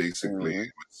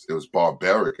 Basically, it was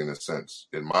barbaric in a sense.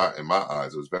 In my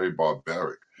eyes, it was very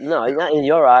barbaric. No, not in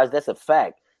your eyes. That's a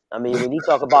fact. I mean, when you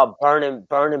talk about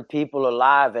burning people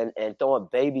alive and throwing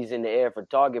babies in the air for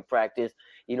target practice,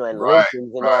 and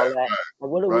lynchings and all that. Right.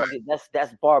 What do we?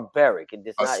 That's barbaric. A spade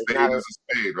is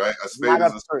a spade, right? A spade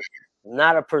is a spade.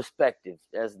 Not a perspective.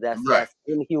 That's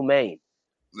inhumane.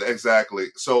 Exactly.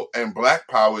 So, and Black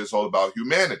power is all about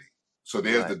humanity. So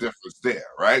there's the difference there,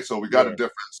 right? So we got a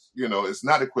difference. It's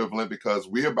not equivalent because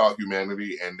we're about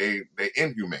humanity and they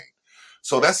inhumane.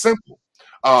 So that's simple.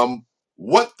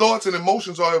 What thoughts and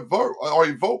emotions are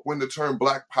evoked when the term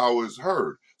Black Power is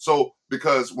heard? So,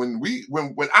 because when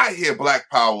I hear Black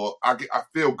Power, I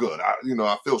feel good.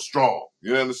 I feel strong.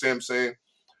 You understand what I'm saying?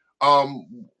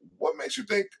 What makes you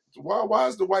think? Why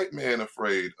is the white man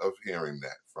afraid of hearing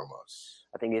that from us?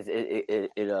 I think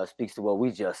it speaks to what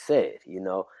we just said.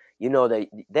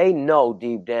 They know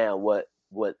deep down what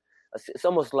it's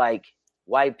almost like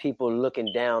white people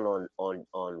looking down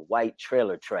on white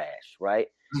trailer trash, right?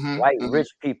 White rich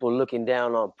people looking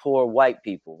down on poor white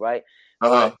people, right?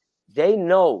 But they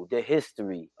know the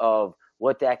history of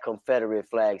what that Confederate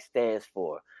flag stands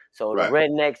for. So the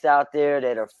rednecks out there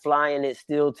that are flying it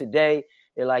still today,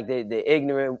 they're like the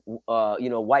ignorant,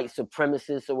 white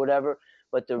supremacists or whatever.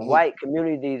 But the white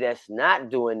community that's not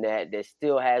doing that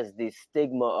still has the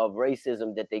stigma of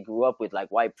racism that they grew up with,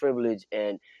 like white privilege,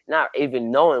 and not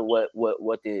even knowing what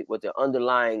the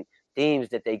underlying themes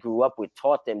that they grew up with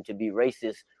taught them to be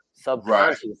racist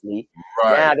subconsciously.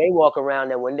 Now they walk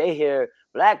around, and when they hear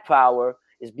Black Power,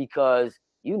 is because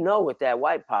you know what that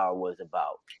white power was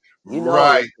about.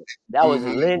 That was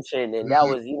lynching, and that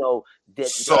was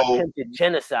attempted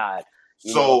genocide.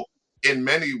 So in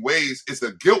many ways, it's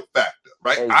a guilt factor,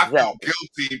 right? Exactly. I feel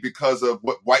guilty because of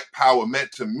what white power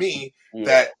meant to me.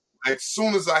 That as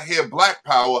soon as I hear Black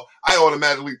Power, I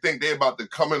automatically think they're about to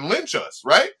come and lynch us,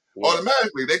 right?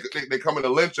 Automatically, they coming to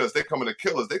lynch us. They coming to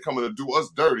kill us. They coming to do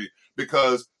us dirty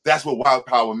because that's what white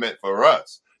power meant for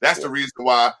us. That's the reason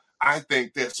why I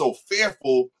think they're so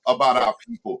fearful about our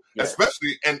people,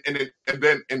 especially and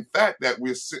then in fact that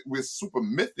we're super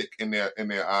mythic in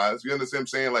their eyes. You understand what I'm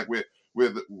saying? Like we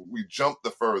jump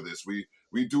the furthest. We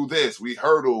do this. We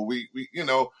hurdle.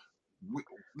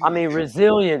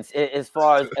 Resilience as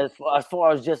far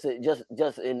as just in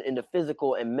the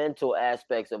physical and mental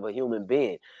aspects of a human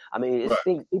being. I mean,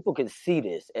 people can see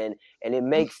this, and it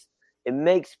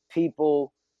makes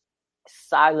people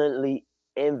silently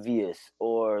envious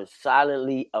or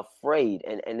silently afraid,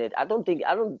 and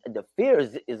the fear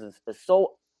is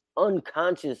so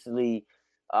unconsciously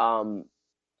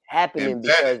happening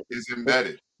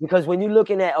because when you're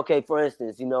looking at, for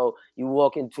instance, you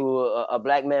walk into a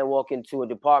black man walk into a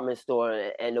department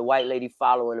store and the white lady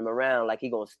following him around like he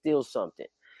gonna steal something.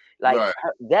 Like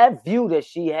that view that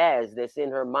she has, that's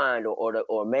in her mind,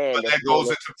 or man. But that goes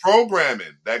into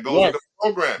programming.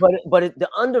 But the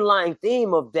underlying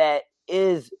theme of that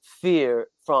is fear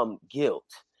from guilt,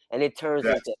 and it turns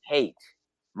into hate.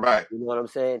 Right. You know what I'm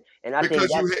saying? And I think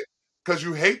because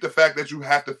you hate the fact that you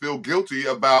have to feel guilty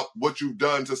about what you've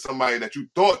done to somebody that you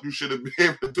thought you should have been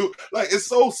able to do. Like, it's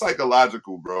so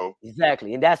psychological, bro.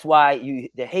 Exactly, and that's why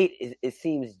the hate it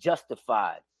seems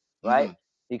justified, right?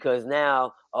 Because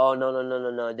now,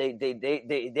 no,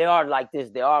 they are like this,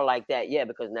 they are like that,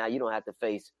 because now you don't have to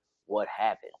face what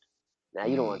happened. Now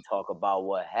you don't want to talk about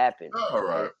what happened. All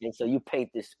right. And so you paint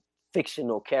this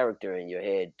fictional character in your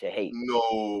head to hate.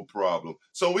 No problem.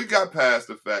 So we got past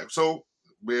the fact. So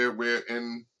we're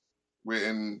in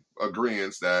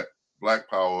agreement that Black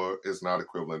Power is not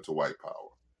equivalent to white power.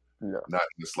 No. Not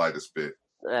in the slightest bit.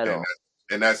 At all.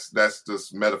 And that's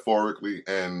just metaphorically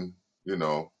and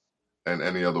and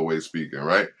any other way speaking,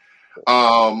 right?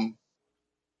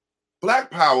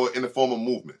 Black Power in the form of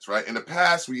movements, right? In the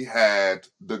past, we had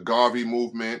the Garvey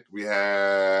movement, we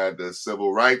had the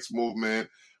Civil Rights movement,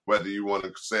 whether you want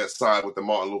to side with the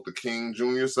Martin Luther King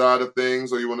Jr. side of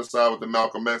things or you want to side with the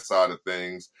Malcolm X side of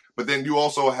things. But then you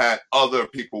also had other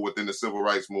people within the Civil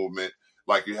Rights movement,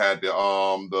 like you had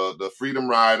the Freedom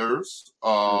Riders,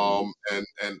 and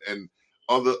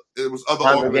other. It was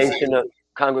other organizations.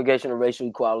 Congregation of Racial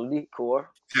Equality,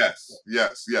 CORE. Yes.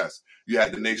 You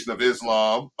had the Nation of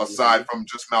Islam, aside from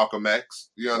just Malcolm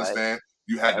X. You understand?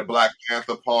 You had the Black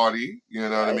Panther Party. You know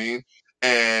what I mean?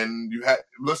 And you had,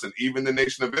 even the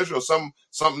Nation of Israel,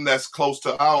 something that's close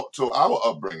to our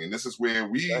upbringing. This is where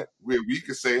we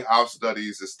could say our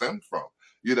studies is stemmed from.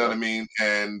 You know what I mean?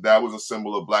 And that was a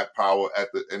symbol of Black Power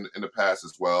in the past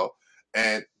as well.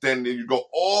 And then you go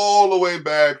all the way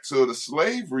back to the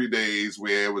slavery days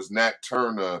where it was Nat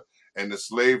Turner and the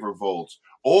slave revolts,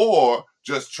 or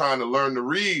just trying to learn to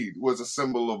read was a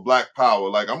symbol of Black Power.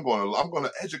 Like, I'm going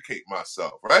to educate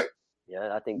myself, right?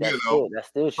 Yeah, I think that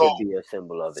still should be a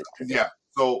symbol of it today. Yeah.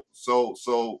 So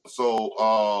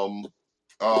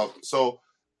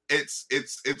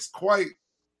it's quite.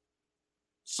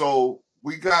 So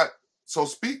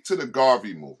speak to the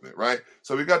Garvey movement, right?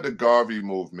 So we got the Garvey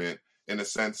movement in the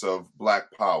sense of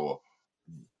Black Power.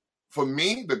 For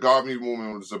me, the Garvey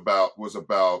movement was about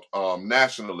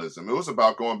nationalism. It was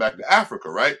about going back to Africa,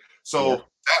 right? So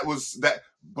that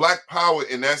Black Power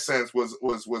in that sense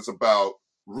was about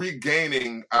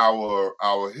regaining our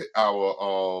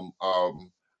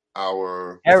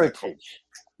heritage.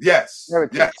 Yes,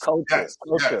 culture.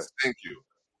 yes. Thank you.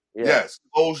 Yeah. Yes,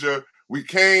 closure. We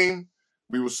came,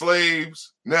 we were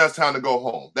slaves. Now it's time to go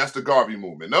home. That's the Garvey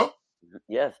movement, no?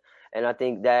 Yes, and I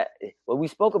think that we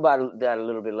spoke about that a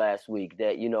little bit last week.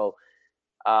 That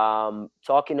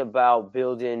talking about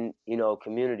building,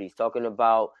 communities, talking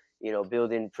about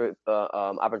building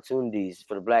opportunities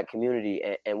for the Black community,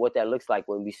 and what that looks like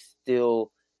when we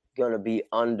still gonna be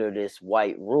under this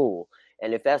white rule.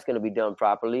 And if that's gonna be done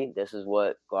properly, this is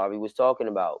what Garvey was talking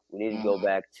about. We need to go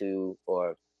back to,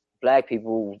 or Black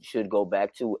people should go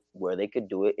back to where they could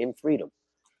do it in freedom.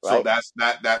 Right? So that's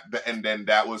that, and then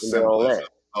that was symbolism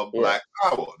of Black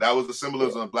power. That was the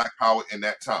symbolism of Black power in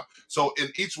that time. So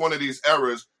in each one of these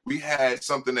eras, we had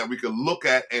something that we could look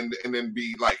at and then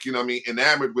be like,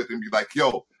 enamored with, and be like,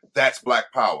 yo, that's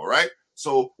Black power, right?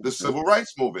 So the Civil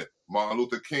Rights Movement, Martin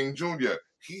Luther King Jr.,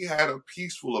 he had a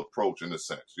peaceful approach in a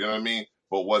sense, you know what I mean?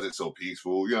 But was it so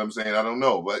peaceful? You know what I'm saying? I don't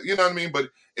know, but you know what I mean? But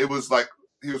it was like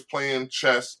he was playing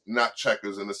chess, not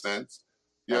checkers in a sense.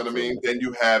 You know what I mean? Then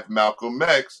you have Malcolm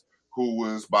X, who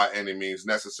was by any means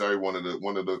necessary. One of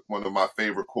my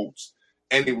favorite quotes,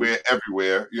 anywhere,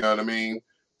 everywhere. You know what I mean?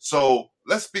 So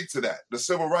let's speak to that. The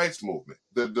Civil Rights Movement,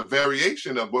 the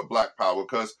variation of what Black power,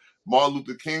 because Martin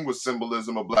Luther King was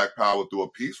symbolism of Black power through a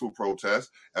peaceful protest,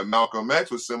 and Malcolm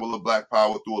X was symbol of Black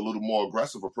power through a little more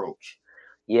aggressive approach.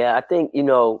 Yeah, I think,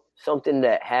 something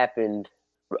that happened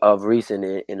of recent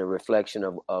in a reflection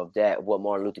of that, what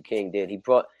Martin Luther King did.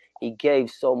 He gave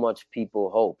so much people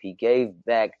hope. He gave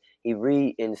back, he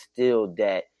reinstilled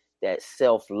that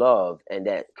self-love and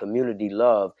that community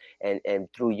love, and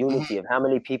through unity of how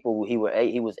many people he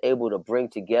was able to bring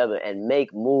together and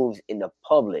make moves in the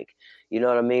public. You know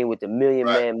what I mean? With the Million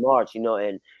Man March,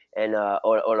 or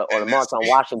the March on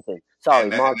Washington.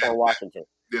 March on Washington.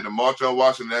 Yeah, the March on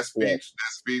Washington, that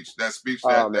speech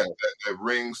that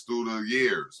rings through the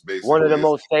years, basically. One of the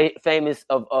most famous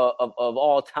of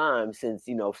all time, since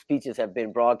speeches have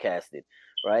been broadcasted,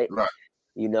 right? Right.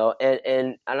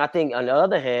 And I think on the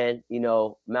other hand,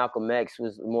 Malcolm X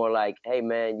was more like, hey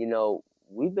man,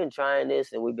 we've been trying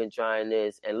this and we've been trying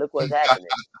this, and look what's happening.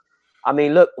 I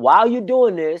mean, look, while you're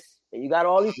doing this and you got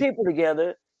all these people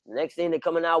together, next thing they're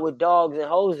coming out with dogs and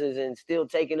hoses and still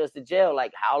taking us to jail.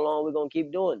 Like, how long are we gonna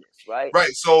keep doing this, right?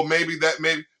 Right. So maybe they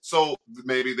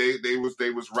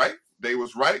was right. They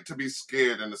was right to be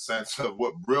scared in the sense of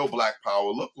what real Black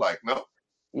power looked like. No.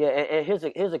 Yeah, and here's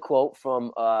a quote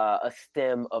from a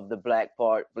stem of the Black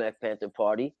Panther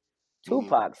Party.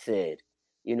 Tupac said,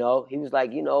 he was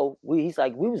like, we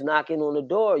was knocking on the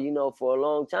door, for a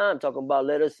long time, talking about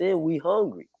let us in, we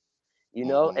hungry.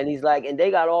 And he's like, and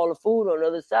they got all the food on the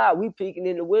other side. We peeking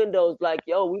in the windows like,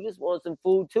 yo, we just want some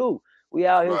food too. We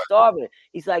out here starving.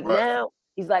 He's like, now,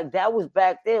 he's like, that was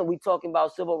back then. We talking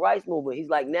about Civil Rights Movement. He's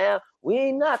like, now we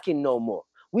ain't knocking no more.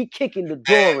 We kicking the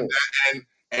door in.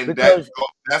 And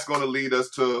that's going to lead us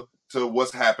to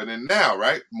what's happening now,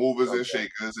 right? Movers and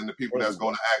shakers and the people that's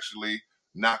going to actually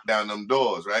knock down them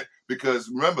doors, right? Because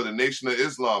remember, the Nation of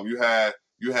Islam, you had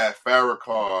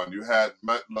Farrakhan, you had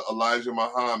Elijah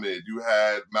Muhammad, you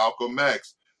had Malcolm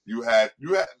X, you had,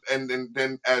 and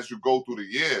then as you go through the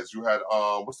years, you had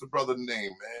what's the brother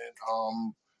name,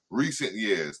 man? Recent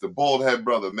years, the bald head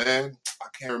brother, man, I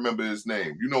can't remember his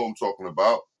name. You know what I'm talking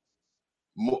about?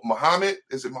 Muhammad?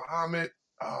 Is it Muhammad?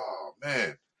 Oh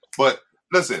man! But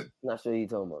listen, not sure you're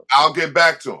talking about. I'll get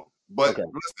back to him. But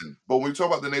listen, but when we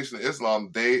talk about the Nation of Islam,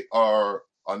 they are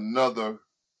another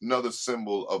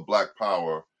symbol of Black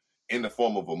power in the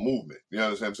form of a movement. You know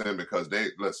what I'm saying? Because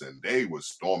they were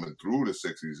storming through the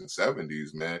 60s and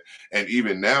 70s, man, and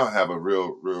even now have a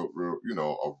real,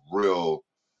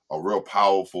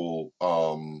 powerful,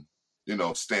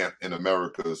 stamp in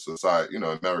America's society.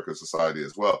 America's society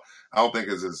as well. I don't think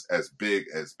it's as big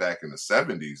as back in the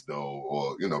 70s, though,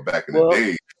 or back in the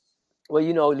day. Well,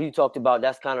 you talked about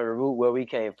that's kind of the root where we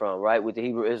came from, right? With the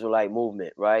Hebrew Israelite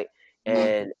movement, right?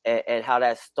 And how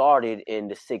that started in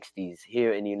the 60s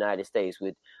here in the United States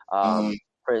with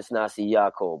Prince Nasir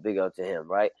Yaakov, big up to him,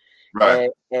 right? Right.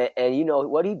 And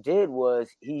what he did was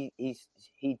he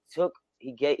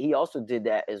also did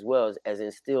that as well as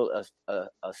instill a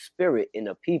spirit in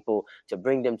the people to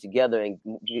bring them together and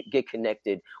get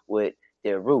connected with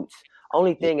their roots.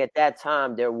 Only thing at that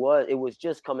time it was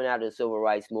just coming out of the Civil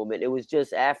Rights Movement. It was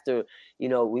just after,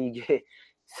 we get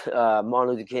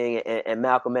Martin Luther King and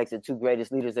Malcolm X, the two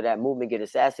greatest leaders of that movement, get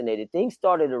assassinated. Things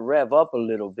started to rev up a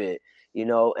little bit,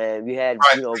 and we had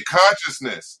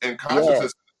consciousness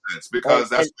because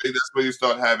that's where you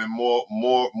start having more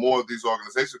of these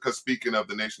organizations. Because speaking of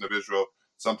the Nation of Israel,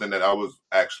 something that I was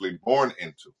actually born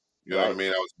into. You know what I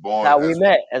mean? I was born. How we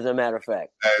met, as a matter of fact.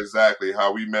 Exactly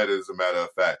how we met, as a matter of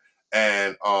fact.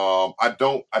 And I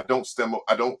don't stem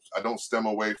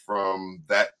away from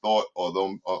that thought or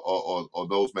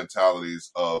those mentalities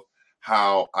of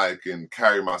how I can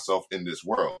carry myself in this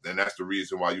world. And that's the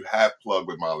reason why you have Plug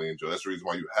with Molly and Joe. That's the reason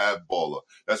why you have Baller.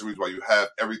 That's the reason why you have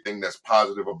everything that's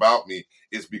positive about me,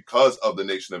 is because of the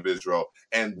Nation of Israel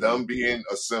and them being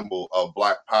a symbol of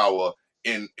Black power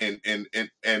in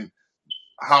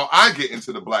how I get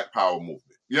into the Black Power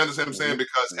movement. You understand what I'm saying?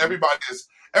 Because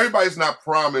everybody's not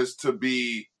promised to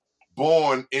be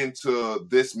born into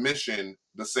this mission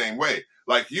the same way.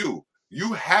 Like you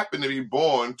happen to be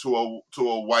born to a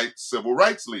white civil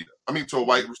rights leader. I mean, to a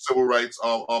white civil rights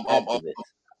activist.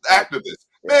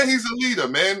 Man, he's a leader,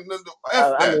 man.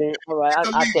 I mean, all right,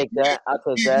 I take that. I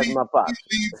took that as my pops.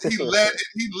 He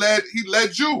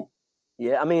led you.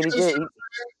 Yeah, I mean, he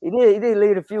did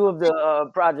lead a few of the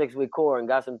projects with CORE and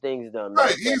got some things done.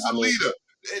 Right, he's a leader.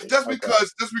 Just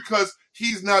because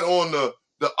he's not on the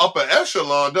upper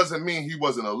echelon doesn't mean he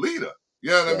wasn't a leader.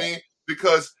 You know what I mean?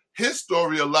 Because his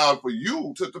story allowed for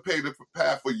you to pay the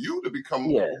path for you to become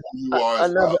who you are.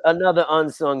 Another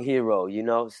unsung hero, you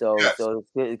know. So it's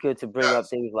good to bring up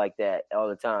things like that all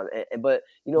the time. But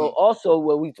you know, also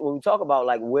when we talk about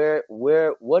like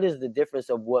what is the difference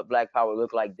of what Black Power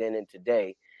looked like then and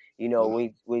today. You know,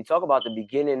 when we talk about the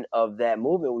beginning of that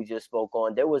movement we just spoke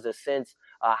on, there was a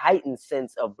heightened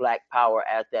sense of Black power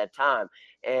at that time.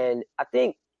 And I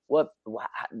think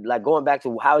going back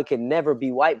to how it can never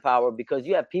be white power, because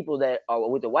you have people that are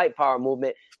with the white power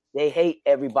movement, they hate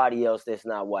everybody else that's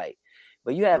not white.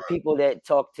 But you have people that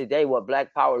talk today what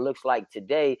Black power looks like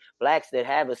today, Blacks that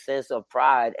have a sense of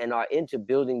pride and are into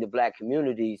building the Black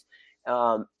communities.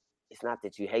 It's not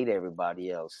that you hate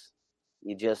everybody else.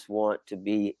 You just want to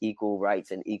be equal rights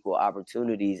and equal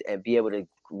opportunities and be able to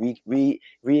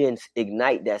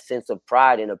reignite that sense of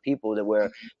pride in a people that where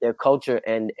their culture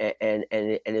and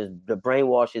the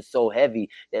brainwash is so heavy,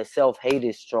 that self-hate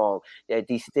is strong, that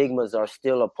these stigmas are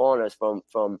still upon us from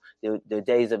the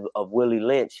days of Willie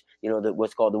Lynch, you know,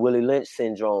 what's called the Willie Lynch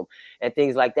syndrome and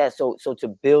things like that. So to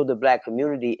build the Black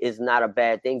community is not a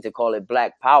bad thing. To call it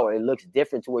Black power, it looks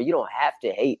different to where you don't have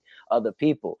to hate other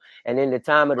people. And in the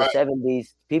time of the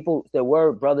 70s, there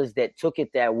were brothers that took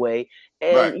it that way.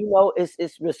 And, you know,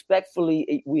 it's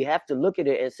respectfully, we have to look at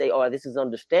it and say, oh, this is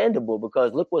understandable,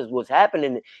 because look what's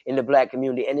happening in the Black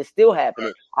community. And it's still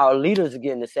happening. Our leaders are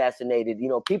getting assassinated. You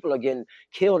know, people are getting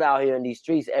killed out here in these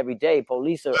streets every day.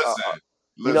 Police are,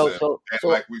 you know, so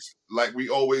like we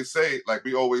always say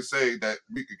that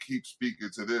we could keep speaking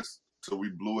to this till we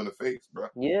blue in the face, bro.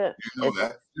 Yeah. You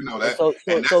know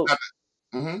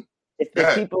that.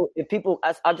 If people,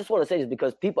 I just want to say this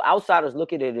because people, outsiders,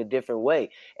 look at it a different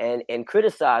way and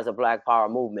criticize the Black Power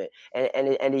movement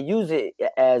and they use it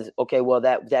as, okay, well,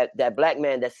 that Black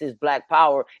man that says Black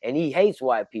Power and he hates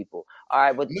white people. All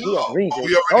right, but he has reason.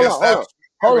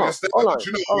 Hold on.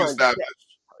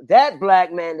 That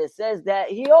Black man that says that,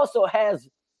 he also has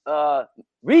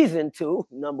reason to,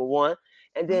 number one,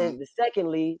 and then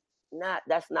secondly,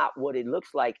 that's not what it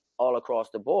looks like all across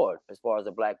the board as far as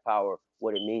the Black Power,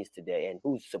 what it means today and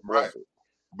who's supports it.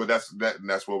 But that's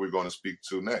what we're going to speak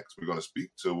to next. We're going to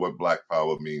speak to what Black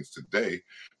Power means today,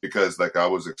 because like I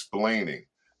was explaining,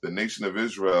 the Nation of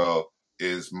Israel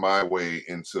is my way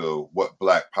into what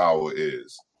Black Power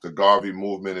is. The Garvey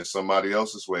movement is somebody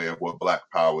else's way of what Black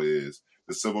Power is.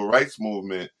 The Civil Rights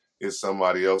movement is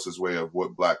somebody else's way of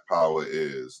what Black Power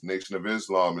is. Nation of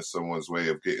Islam is someone's way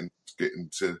of getting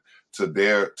to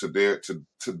their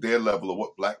level of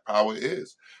what Black Power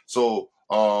is. So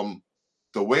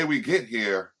the way we get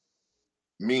here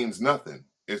means nothing.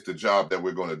 It's the job that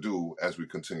we're going to do as we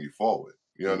continue forward.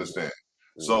 You understand?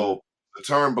 So the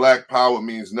term Black Power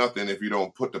means nothing if you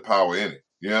don't put the power in it.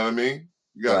 You know what I mean?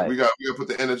 We got to put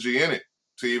the energy in it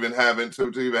to even have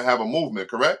a movement,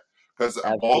 correct? Because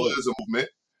Baller is a movement.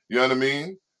 You know what I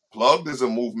mean? Plugged is a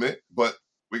movement, but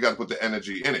we got to put the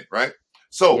energy in it, right?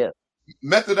 So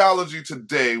methodology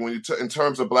today, when you in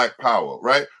terms of Black Power,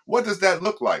 right? What does that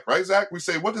look like, right, Zach? We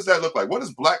say, what does that look like? What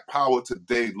does Black Power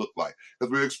today look like?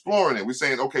 Because we're exploring it. We're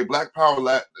saying, okay, Black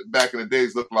Power back in the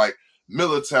days looked like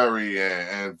military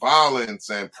and violence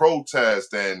and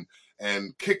protest and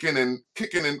kicking and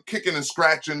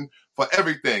scratching for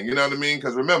everything. You know what I mean?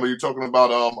 Because remember, you're talking about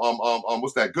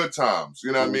what's that? Good times.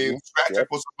 You know what I mean? Scratching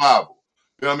for survival.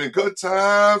 You know what I mean? Good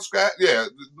times, scratch. Yeah.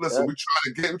 Listen, we're just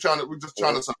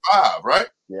trying to survive, right?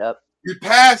 Yep. We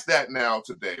passed that now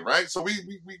today, right? So we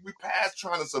passed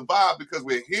trying to survive because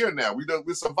we're here now. We're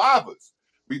survivors.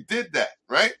 We did that,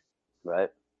 right?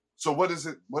 Right. So what does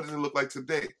it look like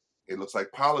today? It looks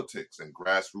like politics and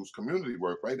grassroots community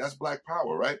work, right? That's Black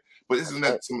Power, right? But isn't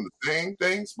that some of the same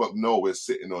things? But no, we're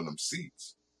sitting on them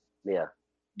seats. Yeah.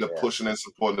 The pushing and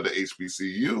supporting of the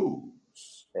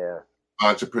HBCUs. Yeah.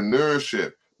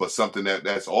 Entrepreneurship, but something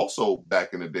that's also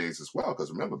back in the days as well. Because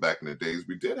remember, back in the days,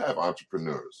 we did have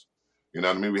entrepreneurs. You know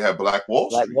what I mean? We had Black Wall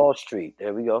Street. Black Wall Street.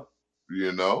 There we go.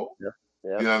 You know? Yeah.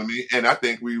 Yeah. You know what I mean? And I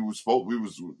think we was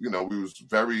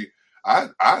very,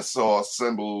 I saw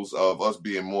symbols of us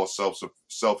being more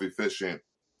self-sufficient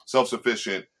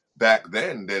back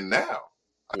then than now.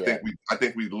 I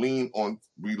think we lean on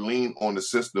the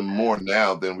system more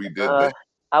now than we did then.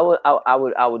 I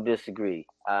would disagree,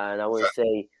 and I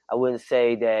wouldn't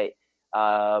say that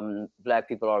Black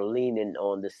people are leaning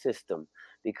on the system,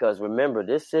 because remember,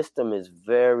 this system is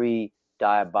very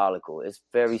diabolical. It's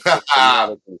very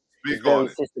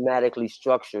systematically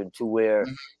structured to where,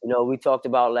 we talked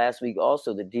about last week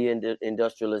also the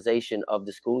deindustrialization of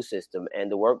the school system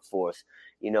and the workforce,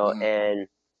 and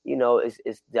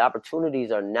it's the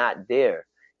opportunities are not there,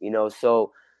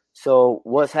 so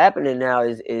what's happening now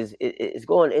is it's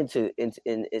going into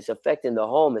it's affecting the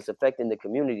home, it's affecting the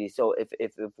community. So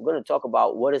if we're going to talk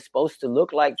about what it's supposed to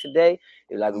look like today,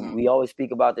 like we always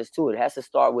speak about this too, it has to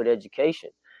start with education.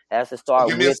 It has to start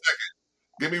Give me a second.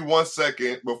 Give me 1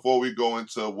 second before we go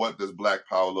into what does Black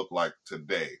Power look like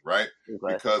today, right?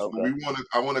 Okay. Because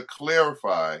I want to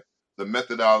clarify the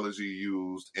methodology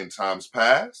used in times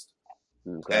past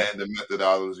and the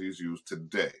methodologies used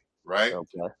today, right?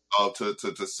 Okay.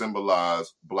 To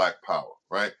symbolize Black Power,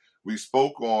 right? We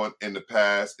spoke on in the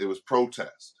past, it was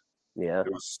protest. Yeah.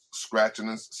 It was scratching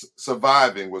and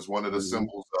surviving was one of the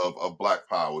symbols of Black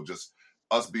Power, just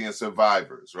us being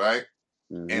survivors, right?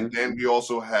 And then we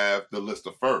also have the list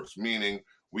of first, meaning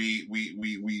we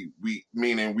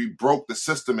broke the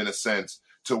system in a sense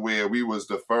to where we was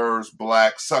the first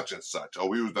Black such and such, or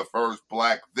we was the first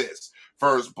Black this,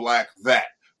 first Black that,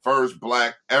 first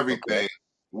Black everything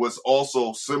was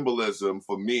also symbolism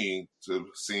for me to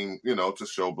seem, to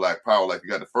show Black Power. Like you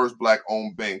got the first Black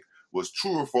owned bank was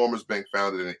True Reformers Bank,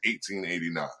 founded in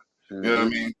 1889. You know what I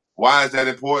mean? Why is that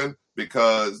important?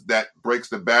 Because that breaks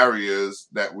the barriers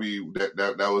that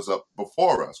that was up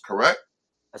before us, correct?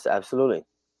 That's absolutely.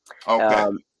 Okay.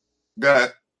 Go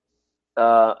ahead.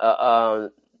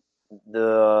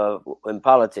 In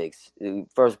politics, the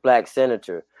first Black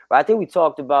senator. But I think we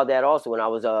talked about that also when I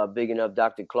was bigging up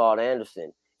Dr. Claude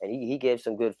Anderson, and he gave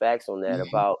some good facts on that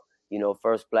about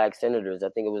first Black senators. I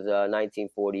think it was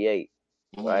 1948,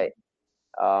 right?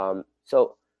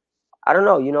 So I don't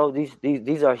know.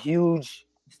 These are huge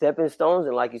stepping stones,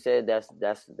 and like you said, that's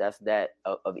that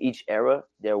of each era.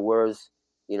 There was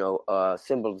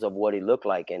symbols of what it looked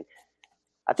like, and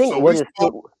I think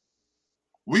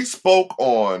we spoke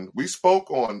on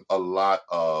a lot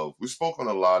of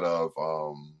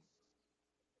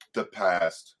the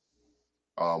past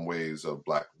ways of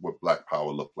what Black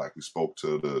Power looked like. We spoke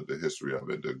to the history of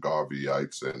it, the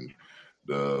Garveyites and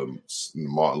the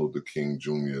Martin Luther King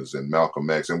Jr.'s and Malcolm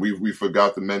X, and we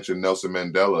forgot to mention Nelson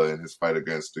Mandela and his fight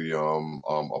against the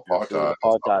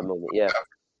apartheid movement. Yeah,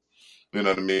 you know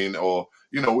what I mean. Or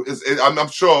I'm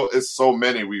sure it's so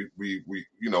many we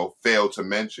fail to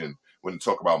mention when you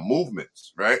talk about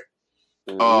movements, right?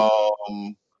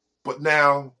 But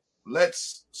now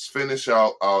let's finish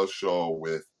out our show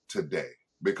with today,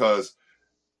 because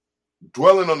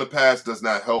dwelling on the past does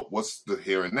not help what's the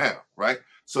here and now, right?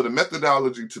 So the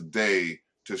methodology today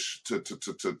to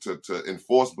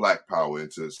enforce Black Power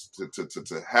and to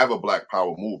have a Black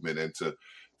Power movement and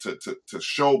to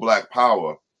show Black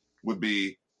Power would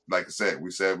be, like I said,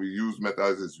 we use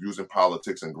methodologies using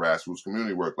politics and grassroots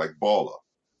community work, like BALA,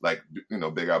 like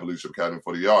Big Apple Leadership Academy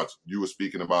for the Arts. You were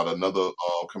speaking about another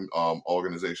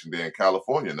organization there in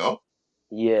California, no?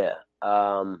 Yeah,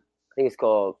 I think it's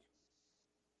called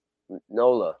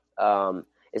NOLA. I'm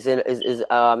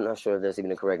not sure if that's even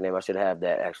the correct name. I should have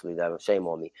that, actually. That shame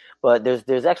on me. But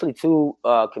there's actually two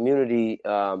community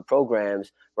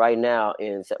programs right now,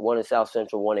 one in South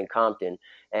Central, one in Compton,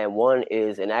 and one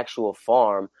is an actual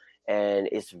farm, and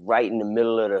it's right in the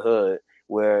middle of the hood,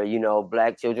 where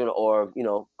Black children or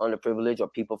underprivileged or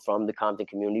people from the Compton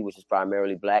community, which is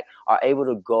primarily Black, are able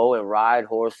to go and ride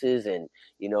horses and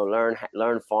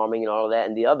learn farming and all of that.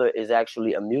 And the other is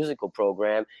actually a musical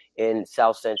program in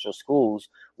South Central schools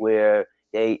where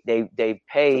they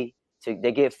pay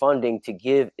they get funding to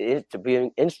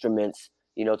bring instruments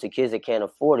to kids that can't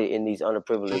afford it in these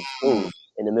underprivileged schools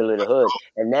in the middle of the hood.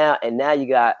 And now you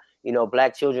got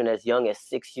Black children as young as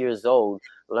 6 years old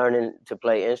learning to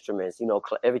play instruments,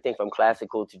 everything from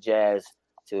classical to jazz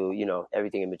to,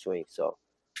 everything in between. So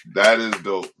That is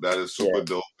dope. That is super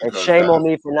dope. And shame on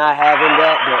me for not having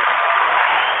that.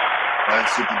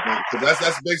 That's super dope because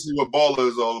that's basically what baller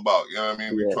is all about. You know what I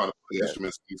mean? We're trying to put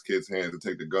instruments in these kids' hands and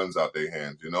take the guns out their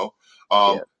hands. You know,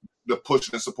 the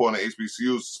pushing and supporting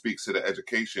HBCUs speaks to the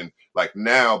education. Like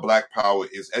now, Black Power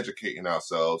is educating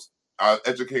ourselves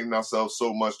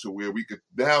so much to where we could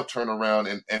now turn around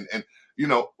and you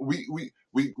know we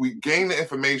gain the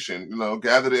information, you know,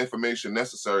 gather the information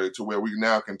necessary to where we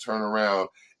now can turn around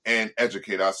and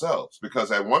educate ourselves.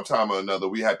 Because at one time or another,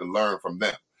 we had to learn from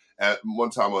them. At one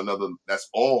time or another, that's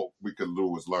all we could do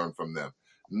was learn from them.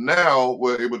 Now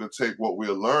we're able to take what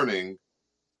we're learning,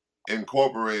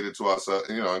 incorporate it to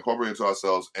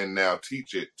ourselves, and now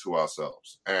teach it to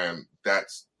ourselves. And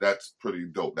that's pretty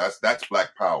dope. That's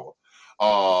Black Power.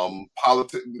 You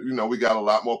know, we got a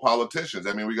lot more politicians.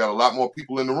 I mean, we got a lot more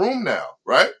people in the room now,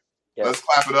 right? Yes. Let's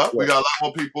clap it up. Yes. We got a lot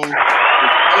more people.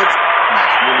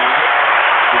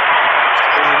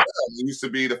 It used to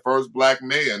be the first Black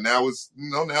mayor. Now it's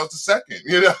the second.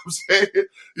 You know what I'm saying?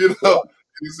 You know,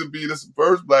 it used to be the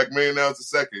first Black mayor. Now it's the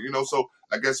second. You know, so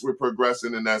I guess we're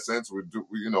progressing in that sense. We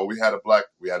had a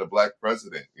Black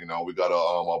president. You know, we got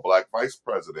a Black vice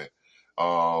president. You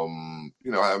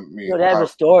know, I mean, that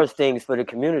restores things for the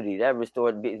community. That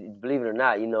restored, believe it or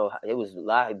not, you know, it was a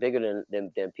lot bigger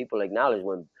than people acknowledge.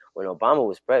 When Obama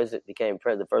was became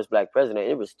the first Black president,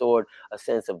 it restored a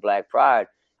sense of Black pride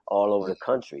all over the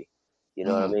country. You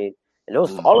know what I mean? And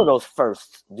all of those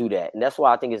firsts do that, and that's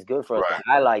why I think it's good for us to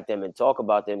highlight them and talk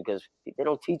about them, because they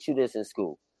don't teach you this in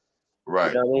school.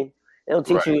 Right? You know what I mean? They don't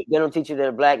teach you. They don't teach you that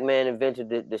a Black man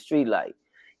invented the street light.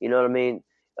 You know what I mean?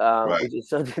 Which is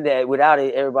something that without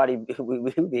it, everybody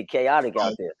would be chaotic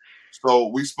out there. So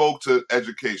we spoke to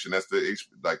education. That's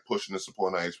like pushing and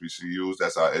supporting our HBCUs.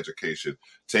 That's our education,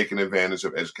 taking advantage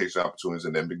of education opportunities,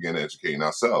 and then begin educating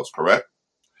ourselves. Correct?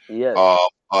 Yes.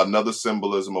 Another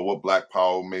symbolism of what Black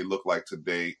Power may look like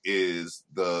today is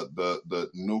the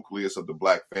nucleus of the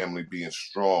Black family being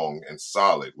strong and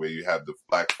solid, where you have the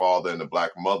Black father and the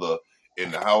Black mother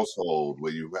in the household,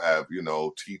 where you have, you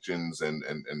know, teachings and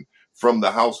from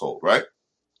the household, right?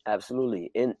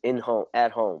 Absolutely. In home,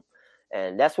 at home.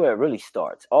 And that's where it really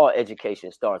starts. All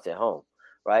education starts at home,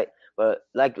 right? But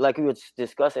like we were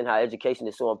discussing how education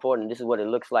is so important, this is what it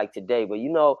looks like today. But,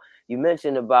 you know, you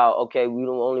mentioned about, okay, we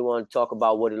don't only want to talk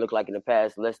about what it looked like in the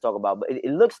past. Let's talk about, but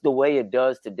it looks the way it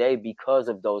does today because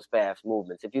of those past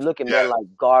movements. If you look at men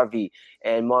like Garvey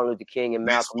and Martin Luther King and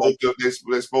Malcolm X,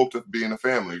 they spoke to being a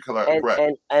family.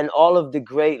 And all of the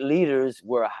great leaders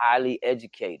were highly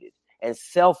educated and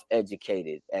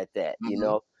self-educated at that, you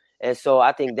know? And so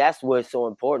I think that's where it's so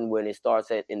important when it starts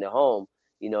in the home,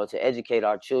 you know, to educate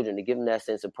our children, to give them that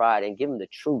sense of pride and give them the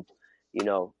truth, you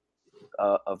know,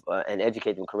 and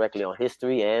educate them correctly on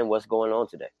history and what's going on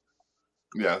today.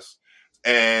 Yes.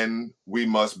 And we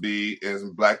must be, as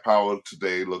Black Power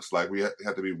today looks like, we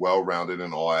have to be well-rounded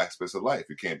in all aspects of life.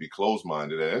 We can't be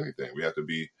closed-minded at anything. We have to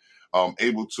be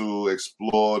able to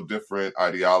explore different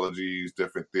ideologies,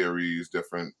 different theories,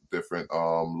 different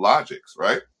logics,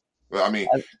 right? I mean,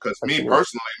 because me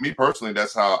personally,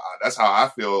 that's how I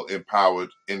feel empowered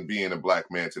in being a Black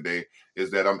man today,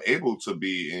 is that I'm able to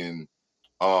be in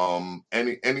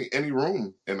any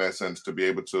room in that sense, to be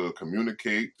able to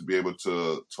communicate, to be able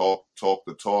to talk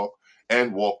the talk,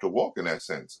 and walk the walk in that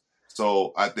sense.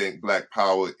 So I think Black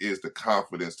Power is the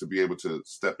confidence to be able to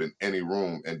step in any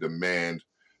room and demand,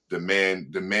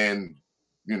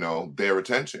 you know, their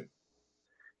attention.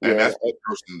 And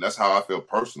that's how I feel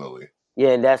personally.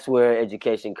 Yeah, and that's where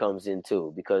education comes in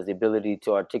too, because the ability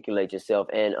to articulate yourself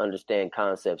and understand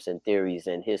concepts and theories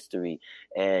and history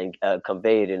and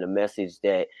convey it in a message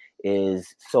that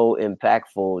is so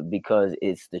impactful because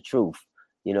it's the truth.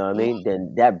 You know what I mean?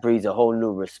 Then that breeds a whole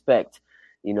new respect,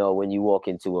 you know, when you walk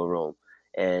into a room.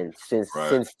 And since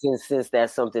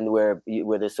that's something where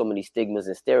there's so many stigmas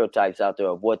and stereotypes out there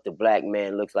of what the Black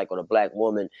man looks like or the Black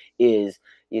woman is,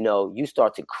 you know, you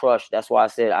start to crush. That's why I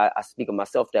said I speak of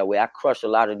myself that way. I crush a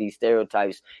lot of these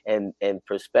stereotypes and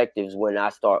perspectives when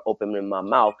I start opening my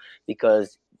mouth,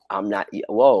 because I'm not,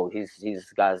 whoa,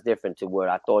 this guy's different to what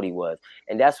I thought he was.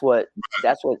 And that's what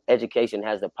education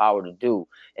has the power to do.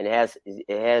 And it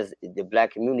has the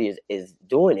Black community is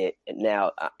doing it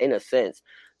now in a sense.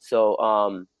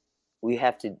 So we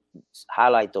have to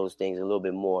highlight those things a little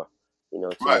bit more, you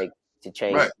know, to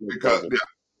change. Right, because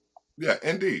yeah,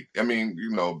 indeed. I mean,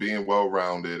 you know, being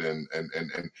well-rounded and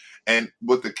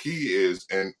what the key is,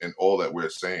 and all that we're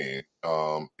saying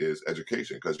is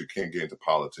education, because you can't get into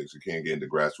politics, you can't get into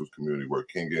grassroots community work,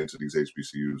 can't get into these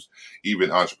HBCUs,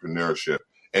 even entrepreneurship,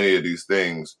 any of these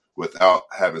things without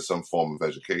having some form of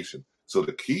education. So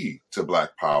the key to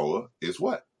Black Power is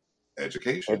what?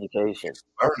 Education. It's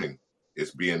learning.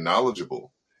 It's being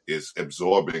knowledgeable. It's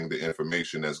absorbing the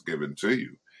information that's given to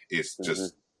you. It's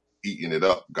just eating it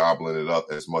up, gobbling it up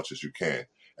as much as you can.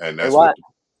 And that's why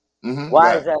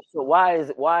is that so? Why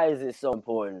is it so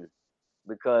important?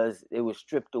 Because it was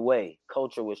stripped away.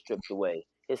 Culture was stripped away.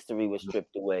 History was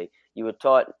stripped away. You were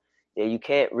taught that you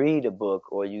can't read a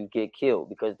book or you get killed,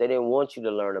 because they didn't want you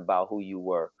to learn about who you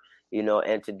were.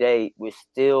 And today we're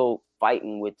still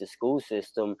fighting with the school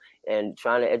system and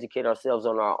trying to educate ourselves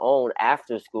on our own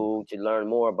after school to learn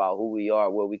more about who we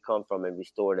are, where we come from, and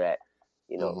restore that,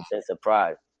 sense of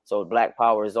pride. So Black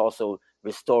Power is also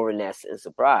restoring that sense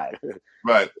of pride.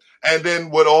 Right. And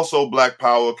then what also Black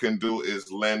Power can do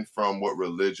is lend from what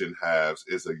religion has,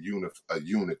 is a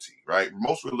unity, right?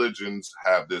 Most religions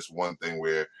have this one thing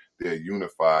where they're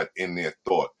unified in their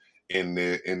thought, in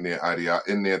their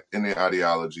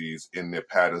ideologies, in their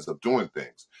patterns of doing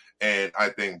things. And I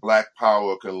think Black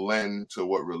Power can lend to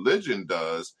what religion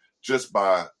does just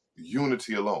by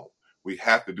unity alone. We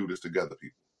have to do this together,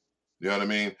 people. You know what I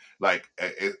mean? Like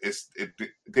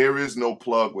there is no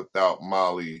plug without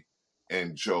Molly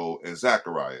and Joe and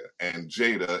Zachariah and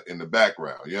Jada in the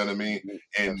background. You know what I mean?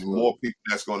 And more people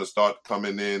that's going to start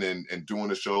coming in and doing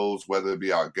the shows, whether it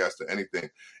be our guests or anything.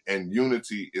 And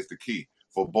unity is the key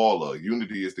for Baller.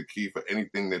 Unity is the key for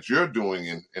anything that you're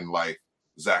doing in life,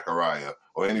 Zachariah,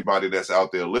 or anybody that's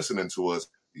out there listening to us.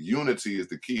 Unity is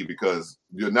the key, because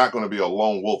you're not going to be a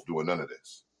lone wolf doing none of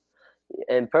this.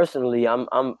 And personally, I'm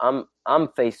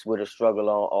faced with a struggle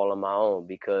all on my own,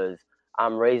 because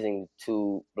I'm raising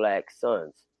 2 Black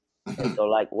sons. And so,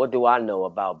 like, what do I know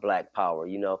about Black Power?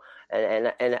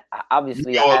 And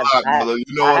obviously, you know a lot,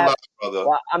 brother.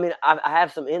 Well, I mean, I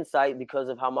have some insight because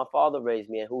of how my father raised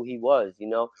me and who he was.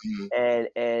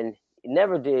 And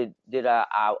never did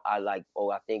I like,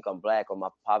 I think I'm Black, or my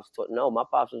pops taught. No, my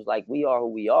pops was like, we are who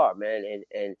we are, man,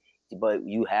 but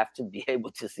you have to be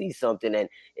able to see something. And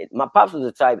my pops was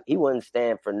the type, he wouldn't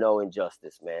stand for no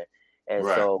injustice, man. And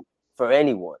so for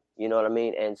anyone, you know what I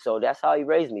mean? And so that's how he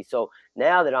raised me. So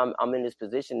now that I'm in this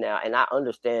position now, and I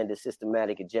understand the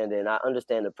systematic agenda, and I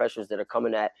understand the pressures that are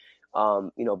coming at,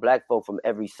 Black folk from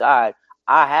every side,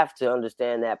 I have to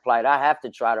understand that plight. I have to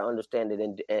try to understand it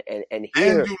and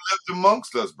hear. And you lived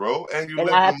amongst us, bro. And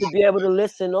I have to be able to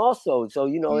listen also. So,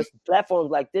 it's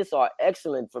platforms like this are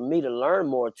excellent for me to learn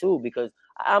more too, because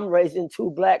I'm raising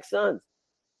 2 Black sons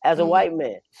as a white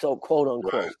man. So, quote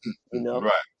unquote,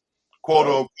 Right. Quote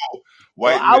unquote.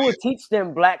 White man. I would teach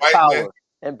them Black Power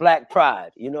and Black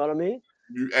pride. You know what I mean?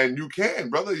 You can,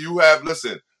 brother. You have,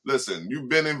 listen, you've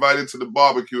been invited to the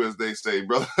barbecue, as they say,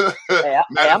 brother. You can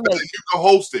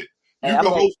host it. You can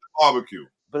host the barbecue.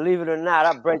 Believe it or not,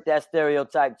 I break that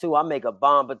stereotype too. I make a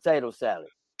bomb potato salad.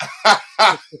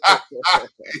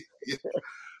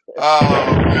 Oh,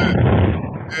 man.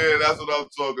 Yeah, that's what I'm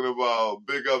talking about.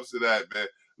 Big ups to that, man.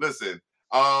 Listen,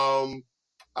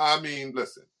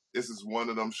 listen, this is one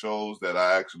of them shows that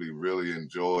I actually really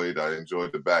enjoyed. I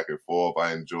enjoyed the back and forth.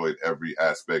 I enjoyed every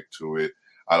aspect to it.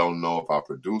 I don't know if our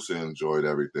producer enjoyed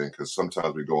everything, because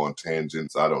sometimes we go on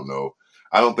tangents. I don't know.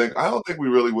 I don't think we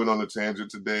really went on a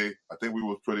tangent today. I think we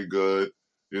was pretty good.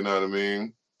 You know what I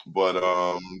mean? But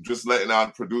just letting our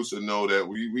producer know that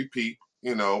we peep.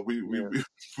 We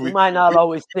might not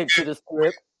always stick to the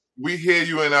script. We hear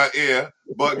you in our ear,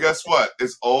 but guess what?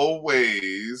 It's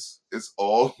always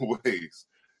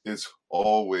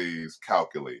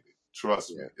calculated.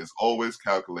 Trust me, it's always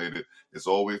calculated. It's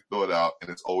always thought out, and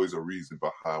it's always a reason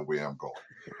behind where I'm going.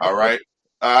 All right.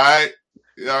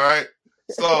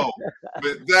 So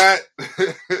with that,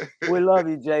 we love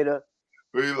you, Jada.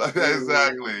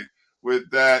 Exactly.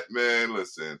 With that, man,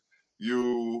 listen,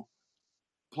 you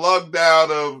plugged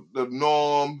out of the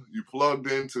norm. You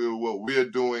plugged into what we're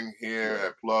doing here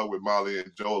at Plug with Molly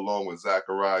and Joe, along with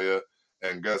Zachariah.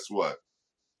 And guess what?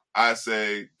 I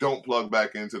say, don't plug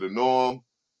back into the norm.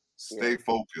 Stay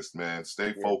focused, man.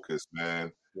 Stay focused,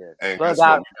 man. Yeah. And plug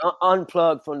out,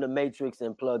 unplug from the matrix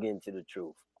and plug into the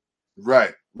truth.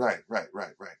 Right.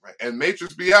 And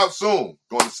Matrix be out soon.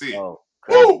 Going to see it.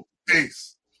 Woo!